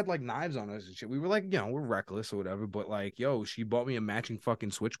always had like knives on us and shit. We were like, we're reckless or whatever. But like, yo, she bought me a matching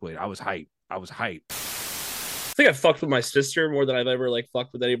fucking switchblade. I was hyped. I think I fucked with my sister more than I've ever like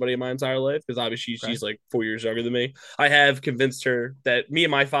fucked with anybody in my entire life, because obviously she's like 4 years younger than me. I have convinced her that me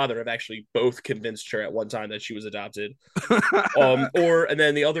and my father have actually both convinced her at one time that she was adopted. And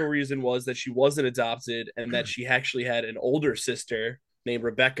then the other reason was that she wasn't adopted and that she actually had an older sister named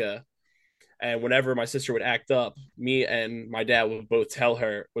Rebecca. And whenever my sister would act up, me and my dad would both tell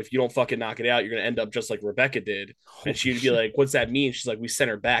her, if you don't fucking knock it out, you're going to end up just like Rebecca did. And she'd be like, what's that mean? She's like, we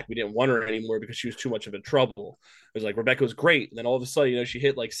sent her back. We didn't want her anymore because she was too much of a trouble. It was like, Rebecca was great. And then all of a sudden, she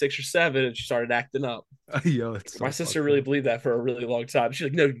hit like 6 or 7 and she started acting up. Yo, my sister really believed that for a really long time.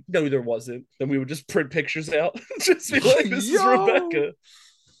 She's like, no, there wasn't. Then we would just print pictures out. Just be like, this is Rebecca.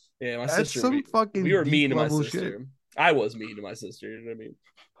 Yeah, my sister. We were mean to my sister. Shit. I was mean to my sister. You know what I mean?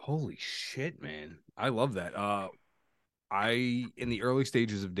 Holy shit, man. I love that. In the early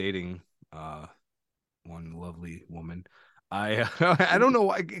stages of dating one lovely woman, I don't know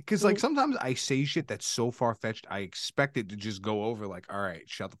why, because like sometimes I say shit that's so far-fetched, I expect it to just go over like, all right,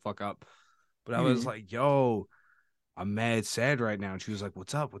 shut the fuck up. But I was like, yo, I'm mad sad right now. And she was like,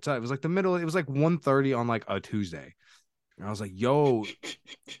 what's up? It was like it was like 1:30 on like a Tuesday. And I was like, yo,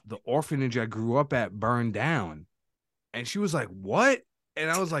 the orphanage I grew up at burned down. And she was like, what? And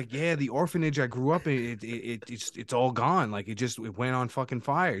I was like, yeah, the orphanage I grew up in, it's all gone. Like it went on fucking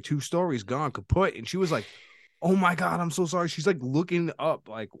fire. 2 stories gone, kaput. And she was like, oh my God, I'm so sorry. She's like looking up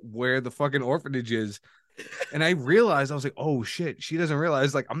like where the fucking orphanage is. And I realized, I was like, oh shit, she doesn't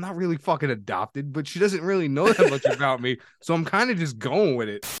realize like I'm not really fucking adopted, but she doesn't really know that much about me. So I'm kind of just going with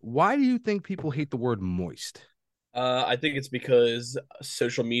it. Why do you think people hate the word moist? I think it's because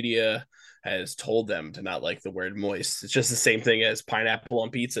social media has told them to not like the word moist. It's just the same thing as pineapple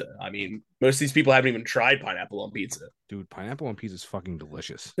on pizza. I mean, most of these people haven't even tried pineapple on pizza. Dude, pineapple on pizza is fucking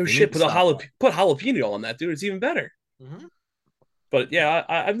delicious. No shit, put jalapeno on that, dude. It's even better. Mm-hmm. But yeah,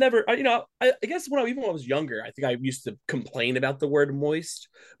 I've never, I guess even when I was younger, I think I used to complain about the word moist.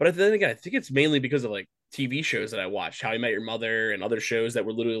 But then again, I think it's mainly because of like TV shows that I watched, How I Met Your Mother and other shows that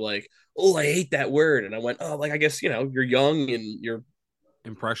were literally like, oh, I hate that word. And I went, oh, like, I guess, you're young and you're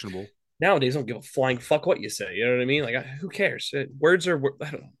Impressionable. nowadays don't give a flying fuck what you say. You know what I mean? Like, who cares? Words are,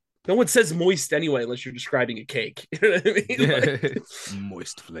 I don't know. No one says moist anyway, unless you're describing a cake. You know what I mean? Like,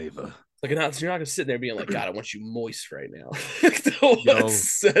 Moist flavor. like, so you're not gonna sit there being like, God, I want you moist right now. No one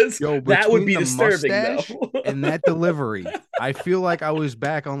says Yo, that would be between the disturbing mustache though. and that delivery, I feel like I was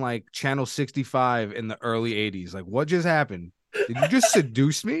back on like channel 65 in the early 80s. Like, what just happened? Did you just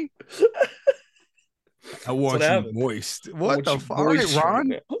seduce me? I want you moist. What the fuck? All right,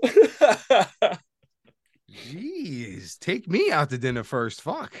 Ron. Right. Jeez, take me out to dinner first.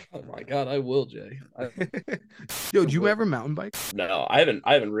 Fuck. Oh my God, I will, Jay. Yo, do you ever mountain bike? No, I haven't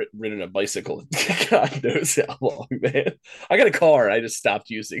ridden a bicycle. God knows how long, man. I got a car. I just stopped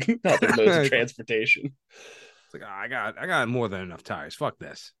using other modes of transportation. It's like, I got more than enough tires. Fuck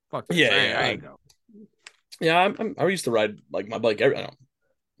this. Fuck this. Yeah, I ain't go. Yeah, I used to ride like my bike.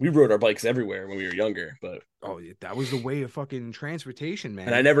 We rode our bikes everywhere when we were younger, but that was the way of fucking transportation, man.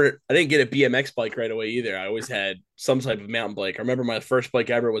 And I didn't get a BMX bike right away either. I always had some type of mountain bike. I remember my first bike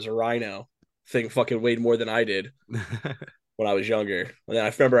ever was a Rhino. Thing fucking weighed more than I did when I was younger. And then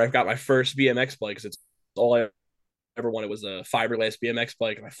I remember I got my first BMX bike because it's all I ever wanted was a fiberglass BMX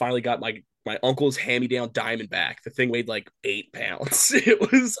bike. And I finally got my uncle's hand-me-down Diamondback. The thing weighed like 8 pounds. It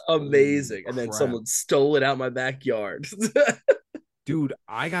was amazing. And then someone stole it out my backyard. Dude,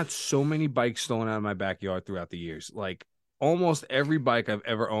 I got so many bikes stolen out of my backyard throughout the years. Like almost every bike I've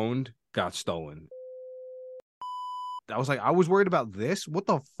ever owned got stolen. I was like, I was worried about this. What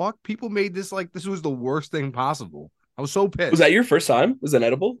the fuck? People made this like this was the worst thing possible. I was so pissed. Was that your first time? Was it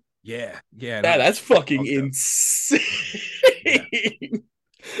edible? Yeah. Yeah, that's fucking insane. Yeah.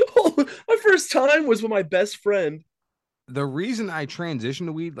 Oh, my first time was with my best friend. The reason I transitioned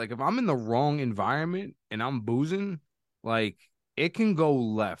to weed, like if I'm in the wrong environment and I'm boozing, like it can go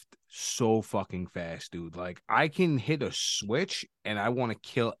left so fucking fast, dude. Like I can hit a switch and I want to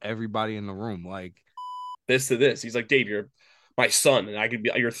kill everybody in the room. Like this to this. He's like, Dave, you're my son, and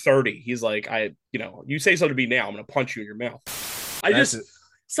you're 30. He's like, you say something to me now, I'm gonna punch you in your mouth.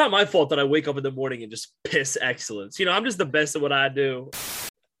 It's not my fault that I wake up in the morning and just piss excellence. I'm just the best at what I do.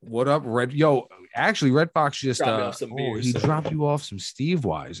 What up, Red? Yo, actually, Red Fox just dropped you off some Steve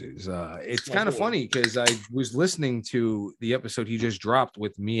Weisers. It's kind of funny because I was listening to the episode he just dropped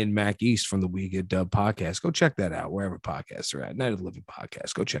with me and Mac East from the We Get Dub podcast. Go check that out wherever podcasts are at. Night of the Living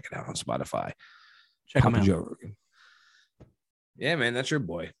podcast. Go check it out on Spotify. Check him out. Joe Rogan. Yeah, man, that's your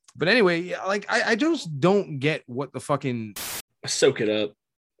boy. But anyway, like I just don't get what the fucking soak it up.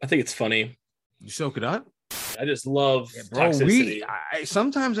 I think it's funny. You soak it up? I just love toxicity.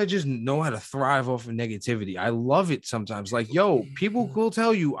 Sometimes I just know how to thrive off of negativity. I love it sometimes. Like, yo, people will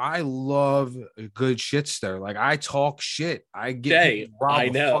tell you I love a good shit stir. Like, I talk shit. I get I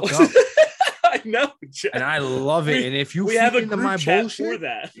know. I know, Jeff. And I love it. And if you feed into my bullshit,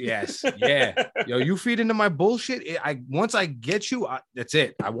 yes, yeah, yo, you feed into my bullshit. Once I get you, that's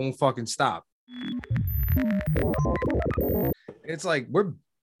it. I won't fucking stop. It's like we're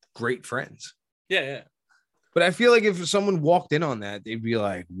great friends. Yeah. But I feel like if someone walked in on that, they'd be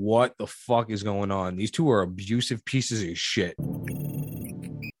like, what the fuck is going on? These two are abusive pieces of shit.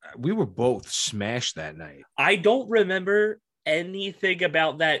 We were both smashed that night. I don't remember anything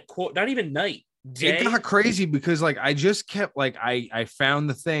about that quote, not even night. Day. It got crazy because like I just kept like I found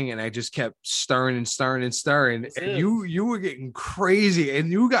the thing and I just kept stirring and you were getting crazy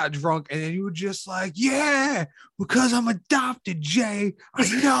and you got drunk and then you were just like, yeah, because I'm adopted, Jay.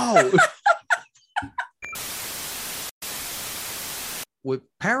 I know. With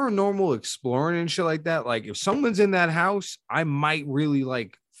paranormal exploring and shit like that, like if someone's in that house, I might really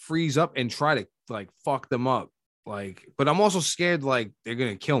like freeze up and try to like fuck them up. Like, but I'm also scared like they're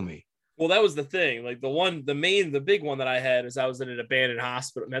gonna kill me. Well, that was the thing. Like the big one that I had is I was in an abandoned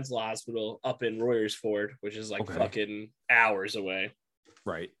mental hospital up in Royersford, which is like fucking hours away.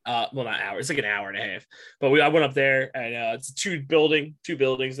 Right. Well, not hours. It's like an hour and a half. But I went up there and it's two buildings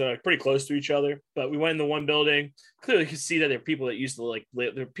that are pretty close to each other. But we went in the one building. Clearly, you could see that there are people that used to like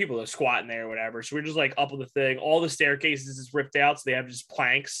live. There are people that are squatting there or whatever. So we're just like up on the thing. All the staircases is ripped out, so they have just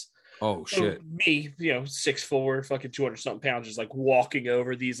planks. Oh shit! So me, 6'4", fucking 200-something pounds, just like walking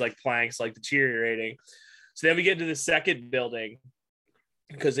over these like planks, like deteriorating. So then we get into the second building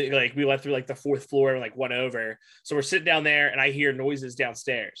because we went through like the fourth floor and like went over. So we're sitting down there and I hear noises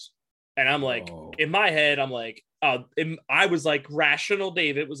downstairs, and I'm like, in my head, I'm like, I was like rational.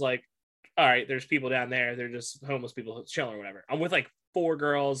 David was like, all right, there's people down there. They're just homeless people chilling or whatever. I'm with like 4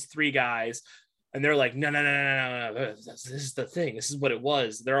 girls, 3 guys. And they're like, no. This is the thing. This is what it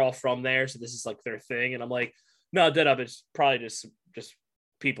was. They're all from there. So this is like their thing. And I'm like, no, dead up. It's probably just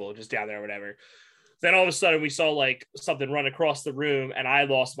people just down there or whatever. Then all of a sudden we saw like something run across the room and I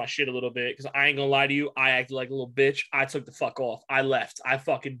lost my shit a little bit because I ain't gonna lie to you. I acted like a little bitch. I took the fuck off. I left. I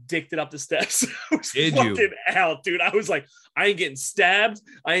fucking dicked it up the steps. I was fucking out, dude. I was like, I ain't getting stabbed.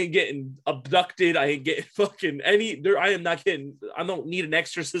 I ain't getting abducted. I ain't getting fucking I am not getting, I don't need an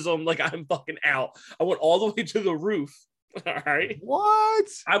exorcism. Like I'm fucking out. I went all the way to the roof. All right. What?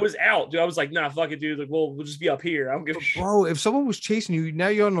 I was out, dude. I was like, nah, fuck it, dude. Like, well, we'll just be up here. I don't give a shit. Bro, if someone was chasing you, now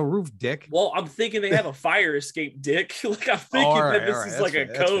you're on the roof, dick. Well, I'm thinking they have a fire escape, dick. Like I'm thinking that this is like a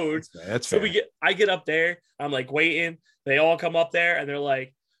code. That's fair. So I get up there. I'm like waiting. They all come up there and they're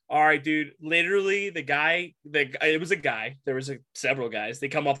like, all right, dude. Literally, it was a guy. There was several guys. They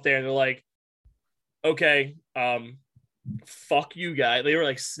come up there and they're like, okay, fuck you guys. They were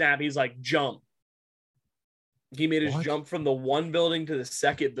like, snap. He's like, jump. He made his jump from the one building to the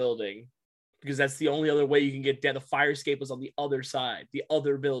second building because that's the only other way you can get down. The fire escape was on the other side, the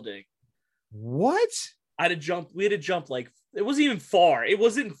other building. What? I had to jump. We had to jump like it wasn't even far. It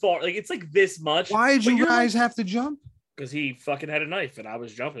wasn't far. Like it's like this much. Why did you guys have to jump? Because he fucking had a knife and I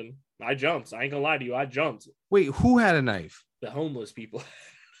was jumping. I jumped. I ain't gonna lie to you. I jumped. Wait, who had a knife? The homeless people.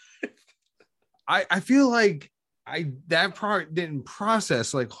 I feel like that part didn't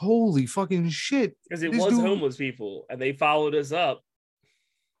process like holy fucking shit, because it was homeless people and they followed us up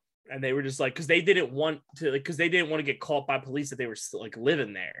and they were just like because they didn't want to get caught by police that they were still like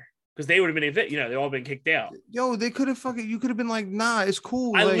living there because they would have been they all been kicked out. Yo, they could have you could have been like, nah, it's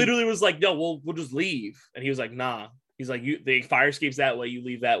cool. I literally was like, no, we'll just leave. And he was like, nah. He's like, the fire escape's that way, you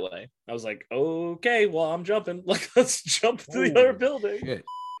leave that way. I was like, okay, well, I'm jumping. Like, let's jump to the other building. Shit.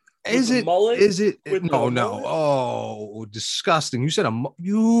 Is it? No. Oh, disgusting. You said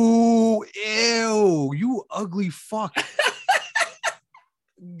you ugly fuck.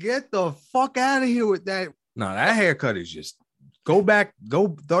 Get the fuck out of here with that. No, that haircut is just go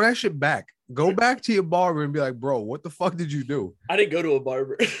throw that shit back. Go back to your barber and be like, bro, what the fuck did you do? I didn't go to a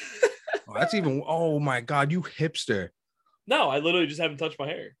barber. Oh my God, you hipster. No, I literally just haven't touched my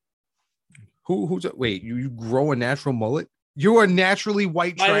hair. Wait, you grow a natural mullet? You are naturally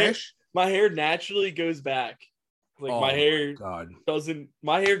white trash. My hair naturally goes back. Like my hair doesn't.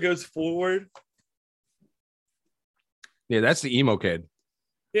 My hair goes forward. Yeah, that's the emo kid.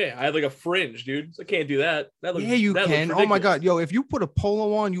 Yeah, I had like a fringe, dude. So I can't do that. You can. Oh my God, yo! If you put a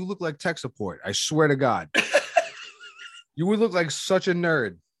polo on, you look like tech support. I swear to God, you would look like such a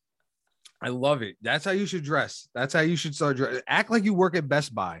nerd. I love it. That's how you should dress. That's how you should start dressing. Act like you work at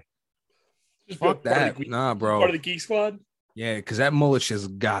Best Buy. Fuck that. Nah, bro. Part of the Geek Squad. Yeah, because that mullet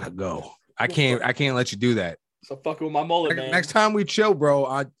just gotta go. I can't let you do that. So fucking with my mullet, man. Next time we chill, bro,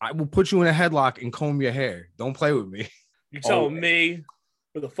 I will put you in a headlock and comb your hair. Don't play with me. You telling me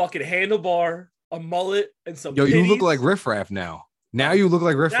with a fucking handlebar, a mullet, and some Yo, you look like Riff Raff now. Now you look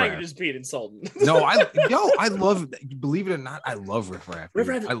like Riff Raff. Now you're just being insulting. No, I love it. Believe it or not, I love Riff Raff. Riff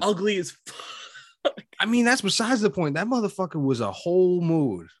Raff is ugly as fuck. I mean, that's besides the point. That motherfucker was a whole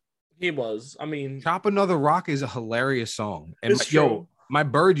mood. He was. I mean, Chop Another Rock is a hilarious song. And my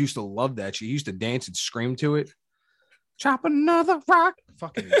bird used to love that. She used to dance and scream to it. Chop another rock.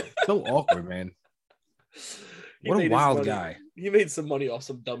 Fucking so awkward, man. What a wild guy. He made some money off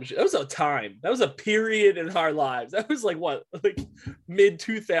some dumb shit. That was a time. That was a period in our lives. That was like what? Like mid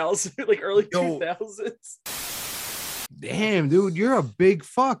 2000s, like early 2000s. Damn, dude, you're a big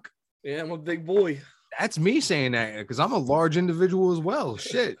fuck. Yeah, I'm a big boy. That's me saying that because I'm a large individual as well.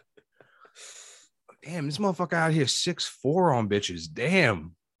 Shit. Damn, this motherfucker out here 6'4" on bitches.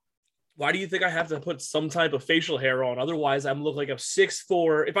 Damn. Why do you think I have to put some type of facial hair on? Otherwise, I'm look like I'm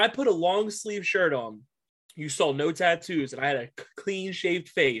 6'4". If I put a long sleeve shirt on, you saw no tattoos, and I had a clean shaved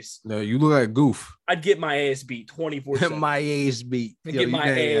face. No, you look like a goof. I'd get my ass beat 24/7. My ass beat. Get my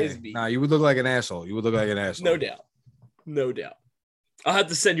ass beat. Nah, you would look like an asshole. You would look like an asshole. No doubt. No doubt. I'll have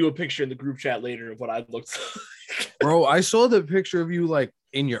to send you a picture in the group chat later of what I looked like. Bro, I saw the picture of you like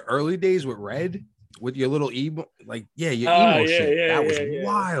in your early days with Red, with your little emo, like, your emo shit. Yeah, that was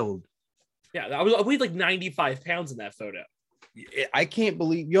wild. Yeah, I weighed like 95 pounds in that photo. I can't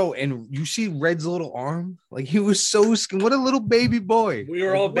believe, and you see Red's little arm? Like, he was so skinny. What a little baby boy. We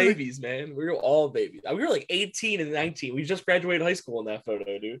were all babies, man. We were all babies. We were like 18 and 19. We just graduated high school in that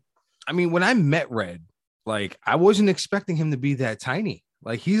photo, dude. I mean, when I met Red, like, I wasn't expecting him to be that tiny.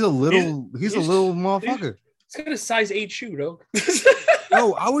 Like, he's a little motherfucker. He's got a size 8 shoe, though.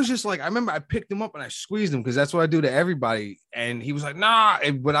 No, I was just like, I remember I picked him up and I squeezed him because that's what I do to everybody. And he was like, nah.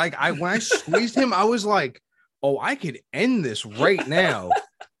 But when I squeezed him, I was like, oh, I could end this right now.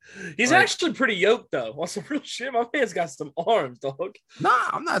 He's Like, actually pretty yoked though. On some real shit, my man's got some arms, dog. nah,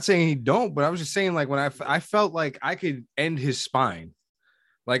 I'm not saying he don't, but I was just saying like when I felt like I could end his spine.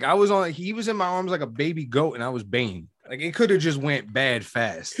 Like he was in my arms like a baby goat, and I was Bane. Like it could have just went bad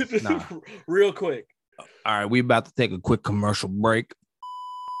fast. Nah. Real quick. All right, we about to take a quick commercial break.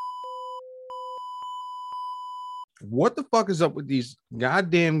 What the fuck is up with these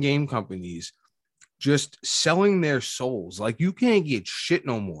goddamn game companies just selling their souls? Like you can't get shit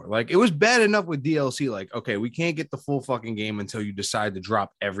no more. Like it was bad enough with DLC. Like, okay, we can't get the full fucking game until you decide to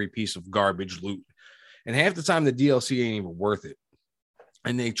drop every piece of garbage loot. And half the time the DLC ain't even worth it.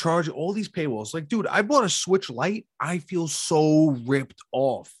 And they charge all these paywalls. Like, dude, I bought a Switch Lite. I feel so ripped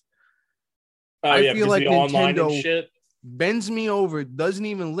off. I feel like Nintendo bends me over, doesn't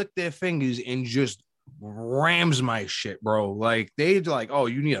even lick their fingers, and just rams my shit, bro. Like they're like, oh,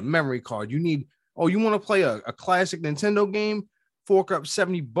 you need a memory card. You want to play a classic Nintendo game? Fork up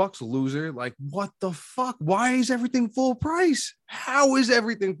 $70, loser. Like, what the fuck? Why is everything full price? How is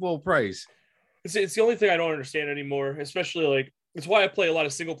everything full price? It's the only thing I don't understand anymore, especially like it's why I play a lot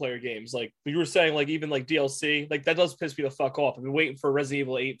of single player games. Like you were saying, like even like DLC, like that does piss me the fuck off. I've been waiting for Resident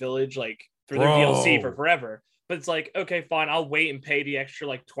Evil 8 Village, like for their DLC for forever. But it's like, okay, fine, I'll wait and pay the extra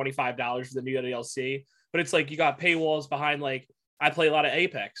like $25 for the new DLC. But it's like you got paywalls behind. Like I play a lot of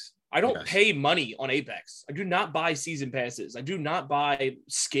Apex. I don't pay money on Apex. I do not buy season passes. I do not buy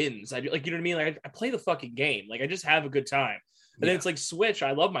skins. I do, like, you know what I mean? Like I play the fucking game. Like I just have a good time. And then it's like Switch.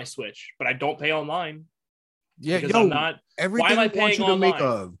 I love my Switch, but I don't pay online. Yeah, yo, why am I paying you to make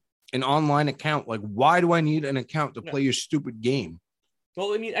an online account? Like, why do I need an account to play your stupid game?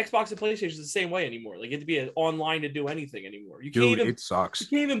 Well, I mean, Xbox and PlayStation is the same way anymore. Like, you have to be online to do anything anymore. It sucks. You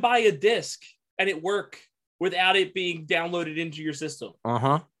can't even buy a disc and it work without it being downloaded into your system.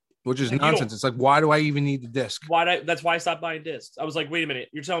 Which is nonsense. It's like, why do I even need the disc? That's why I stopped buying discs. I was like, wait a minute,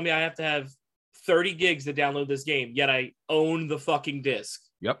 you're telling me I have to have 30 gigs to download this game, yet I own the fucking disc.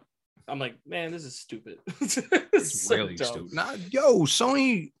 Yep. I'm like, man, this is stupid. It's so really stupid.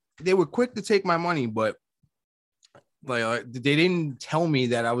 Sony, they were quick to take my money, but like they didn't tell me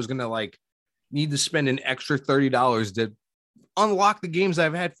that I was gonna like need to spend an extra $30 to unlock the games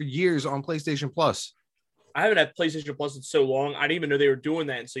I've had for years on PlayStation Plus. I haven't had PlayStation Plus in so long. I didn't even know they were doing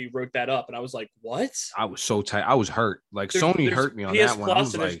that, and so you wrote that up, and I was like, "What?" I was so tight. I was hurt. Like Sony hurt me on PS that one.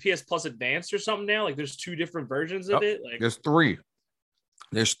 Plus and there's PS Plus Advanced or something now. Like there's two different versions of it. Like there's three.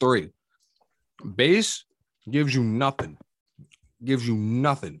 Base gives you nothing.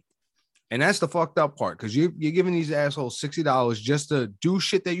 And that's the fucked up part, because you're giving these assholes $60 just to do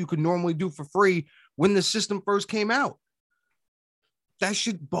shit that you could normally do for free when the system first came out. That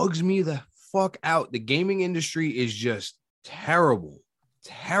shit bugs me the fuck out. The gaming industry is just terrible.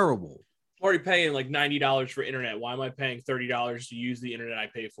 I'm already paying like $90 for internet. Why am I paying $30 to use the internet I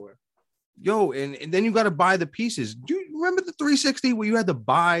pay for? Yo, and then you got to buy the pieces. Do you remember the 360 where you had to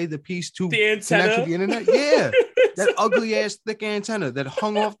buy the piece to the antenna? Connect to the internet? Yeah, that ugly ass thick antenna that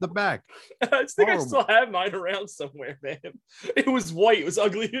hung off the back. I think I still have mine around somewhere, man. It was white. It was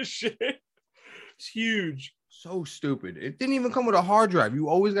ugly as shit. It's huge. So stupid. It didn't even come with a hard drive. You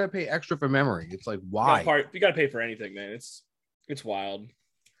always got to pay extra for memory. It's like, why? You got to pay for anything, man. It's wild.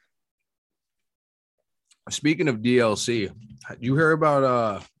 Speaking of DLC, you hear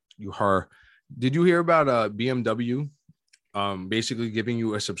about did you hear about BMW basically giving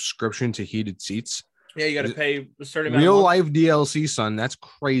you a subscription to heated seats? Yeah, you got to pay a certain amount. Real life DLC, son. That's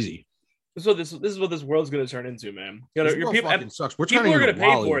crazy. This is what this world's going to turn into, man. People sucks. People are going to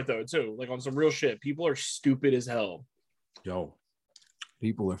pay for it though, too. Like on some real shit. People are stupid as hell. Yo,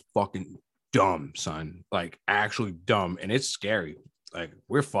 people are fucking dumb, son. Like actually dumb, and it's scary. Like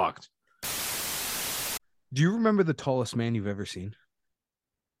we're fucked. Do you remember the tallest man you've ever seen?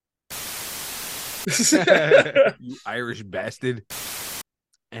 You Irish bastard.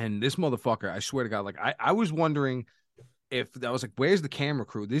 And this motherfucker, I swear to God, like I was wondering if I was like, where's the camera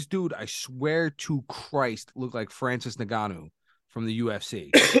crew? This dude, I swear to Christ, looked like Francis Ngannou from the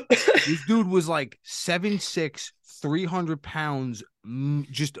UFC. This dude was like 7'6", 300 pounds,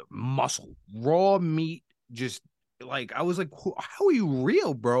 just muscle, raw meat. Just like, I was like, how are you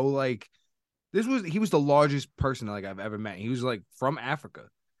real, bro? Like he was the largest person like I've ever met. He was like from Africa.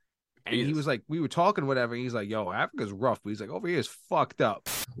 And he was like, we were talking, whatever. And he's like, yo, Africa's rough. But he's like, over here is fucked up.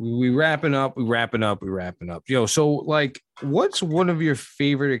 We wrapping up. Yo, so like, what's one of your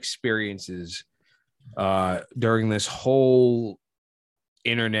favorite experiences during this whole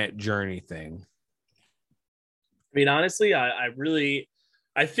internet journey thing? I mean, honestly, I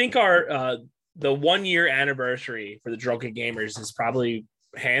think our the 1 year anniversary for the Drunken Gamers is probably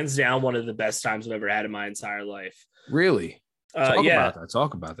hands down one of the best times I've ever had in my entire life. Really? Talk Yeah. about that.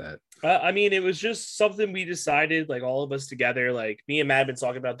 Talk about that. I mean, it was just something we decided, like all of us together, like me and Matt have been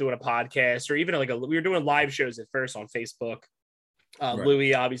talking about doing a podcast or even we were doing live shows at first on Facebook. Right.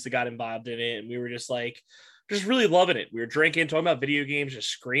 Louis obviously got involved in it, and we were just really loving it. We were drinking, talking about video games, just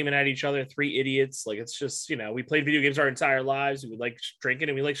screaming at each other, three idiots. Like, it's just, we played video games our entire lives. We would like drinking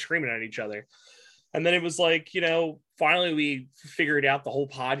and we like screaming at each other. And then it was like, finally we figured out the whole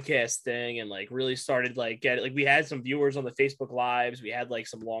podcast thing and like really started we had some viewers on the Facebook lives. We had like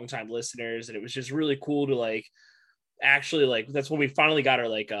some longtime listeners, and it was just really cool to like actually like, that's when we finally got our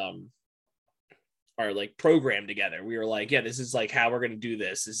program together. We were like, yeah, this is like how we're going to do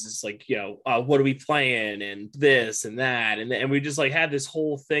this. This is like, what are we playing and this and that. And we just like had this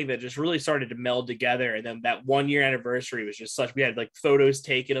whole thing that just really started to meld together. And then that 1 year anniversary was just we had like photos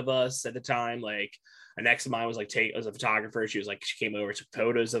taken of us at the time. Like an ex of mine was was a photographer. She came over, took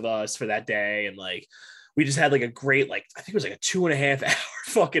photos of us for that day. And like, we just had like a great, I think it was like a 2.5 hour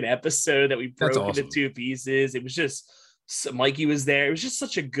fucking episode that we broke into 2 pieces. It was just, so Mikey was there. It was just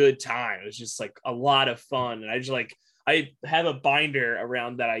such a good time. It was just like a lot of fun. And I have a binder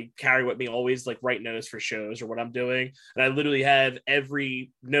around that I carry with me, always like write notes for shows or what I'm doing. And I literally have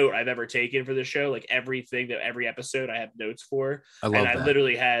every note I've ever taken for the show, like every episode I have notes for. I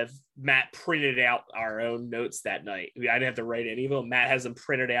literally have Matt printed out our own notes that night. I didn't have to write any of them. Matt has them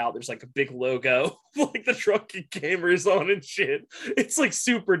printed out. There's like a big logo, like the Drunken Gamers on and shit. It's like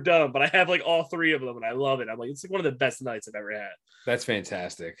super dumb, but I have like all 3 of them and I love it. I'm like, it's like one of the best nights I've ever had. That's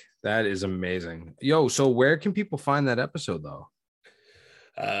fantastic. That is amazing. Yo, so where can people find that episode though?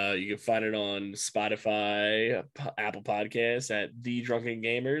 You can find it on Spotify, Apple Podcasts, at The Drunken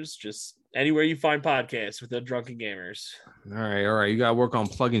Gamers. Just anywhere you find podcasts with The Drunken Gamers. All right. You gotta work on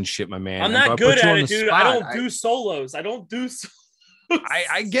plugging shit, my man. I'm not good at it, dude. I don't do solos. I don't do solos.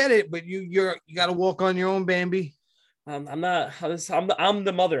 I get it, but you gotta walk on your own, Bambi. I'm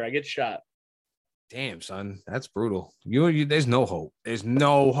the mother. I get shot. Damn, son, that's brutal. You there's no hope. There's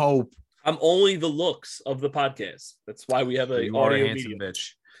no hope. I'm only the looks of the podcast. That's why we have an audio medium.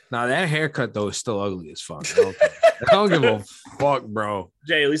 Bitch. Now that haircut though is still ugly as fuck. Okay. I don't give a fuck, bro.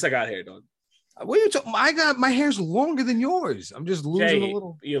 Jay, at least I got hair, dog. What are you talking? My hair's longer than yours. I'm just losing a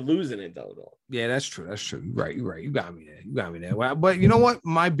little. You're losing it though. Yeah, that's true. You're right. You got me there. Well, but you know what?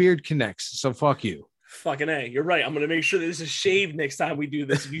 My beard connects. So fuck you. Fucking A, you're right. I'm gonna make sure that this is shaved next time we do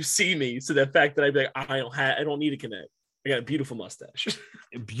this. If you see me, so the fact that I'd be like, I don't need to connect. I got a beautiful mustache.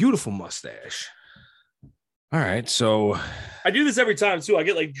 A beautiful mustache. All right, so I do this every time too. I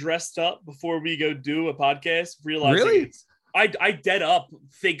get like dressed up before we go do a podcast. Realizing really, I dead up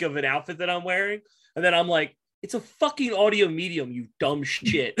think of an outfit that I'm wearing, and then I'm like, it's a fucking audio medium, you dumb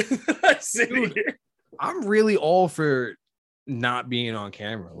shit. Dude, I'm really all for not being on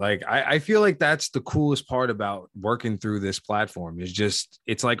camera. Like I feel like that's the coolest part about working through this platform is just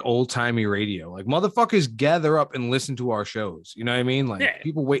it's like old-timey radio. Like motherfuckers gather up and listen to our shows. You know what I mean? Like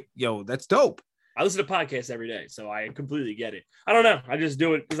people wait, that's dope. I listen to podcasts every day, so I completely get it. I don't know. I just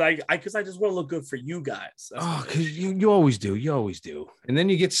do it because I just want to look good for you guys. That's because you always do. You always do. And then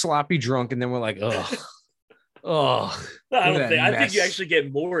you get sloppy drunk, and then we're like, ugh. Oh, I think you actually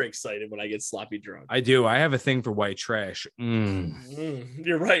get more excited when I get sloppy drunk. I do. I have a thing for white trash.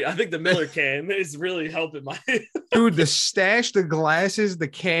 You're right. I think the Miller can is really helping my dude. The stash, the glasses, the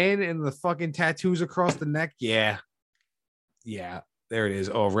can, and the fucking tattoos across the neck. Yeah. There it is.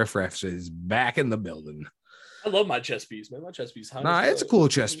 Oh, Riff Raff is back in the building. I love my chest piece, man. My chest piece. Nah, it's a cool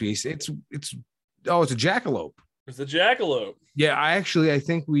chest piece. It's a jackalope. It's the jackalope. Yeah, I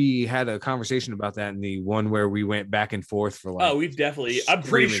think we had a conversation about that in the one where we went back and forth for like. Oh, we've definitely. I'm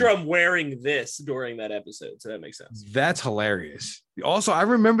pretty sure I'm wearing this during that episode, so that makes sense. That's hilarious. Also, I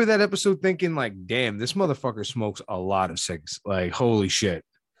remember that episode thinking like, "Damn, this motherfucker smokes a lot of cigs. Like, holy shit."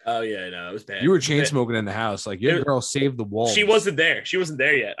 Oh yeah, no, it was bad. You were chain smoking in the house. Like your girl saved the wall. She wasn't there. She wasn't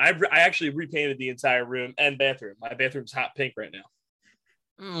there yet. I actually repainted the entire room and bathroom. My bathroom's hot pink right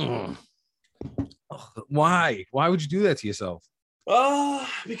now. Why would you do that to yourself?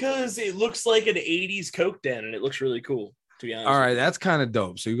 Because it looks like an 80s Coke den and it looks really cool, to be honest. All right, that's kind of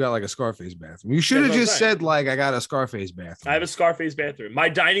dope. So you got like a Scarface bathroom. You should have just said like I got a Scarface bathroom. I have a Scarface bathroom. My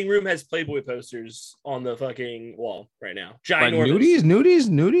dining room has Playboy posters on the fucking wall right now. Ginormous. Like nudies?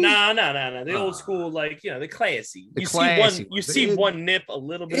 No. The old school, like, the classy. You see one nip a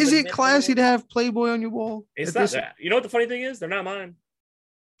little bit. Is it classy to have Playboy on your wall? It's not that. You know what the funny thing is? They're not mine.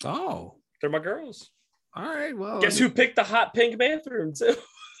 Oh. They're my girls. All right, well. Guess who picked the hot pink bathroom, too?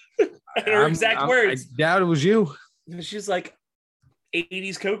 Her exact words. I doubt it was you. She's like,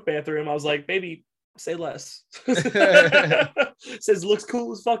 80s Coke bathroom. I was like, baby, say less. Says, looks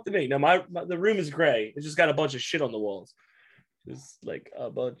cool as fuck to me. Now, the room is gray. It's just got a bunch of shit on the walls. Just like a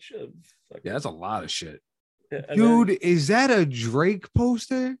bunch of fucking, Yeah, that's a lot of shit. and Dude, then- is that a Drake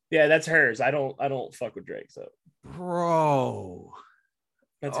poster? yeah, that's hers. I don't fuck with Drake, so Bro.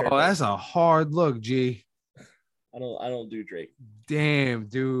 that's her. Oh, that's a hard look, G. I don't do Drake. Damn,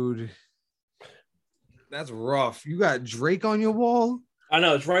 dude. That's rough. You got Drake on your wall? I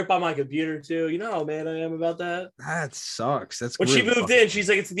know it's right by my computer too. You know how mad I am about that. That sucks. That's When she really moved fucking- in, she's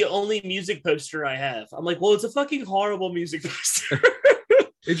like, "It's the only music poster I have." I'm like, "Well, it's a fucking horrible music poster."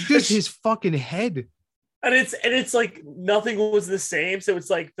 It's just his fucking head. and it's like nothing was the same. So it's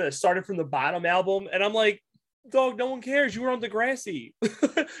like the started from the bottom album, and I'm like, "Dog, no one cares. You were on Degrassi."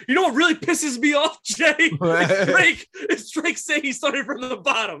 You know what really pisses me off, Jay? It's Drake saying he started from the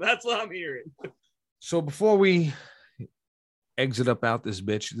bottom. That's what I'm hearing. So before we exit up out this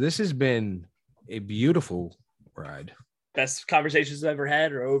bitch, this has been a beautiful ride. Best conversations I've ever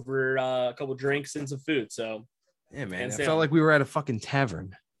had are over a couple drinks and some food. So Yeah, man. Hands I down. felt like we were at a fucking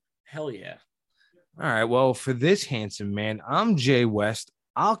tavern. hell yeah. All right. Well, for this handsome man, I'm Jay West.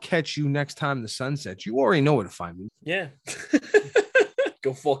 I'll catch you next time the sun sets. You already know where to find me. Yeah.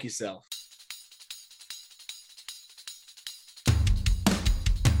 Go fuck yourself.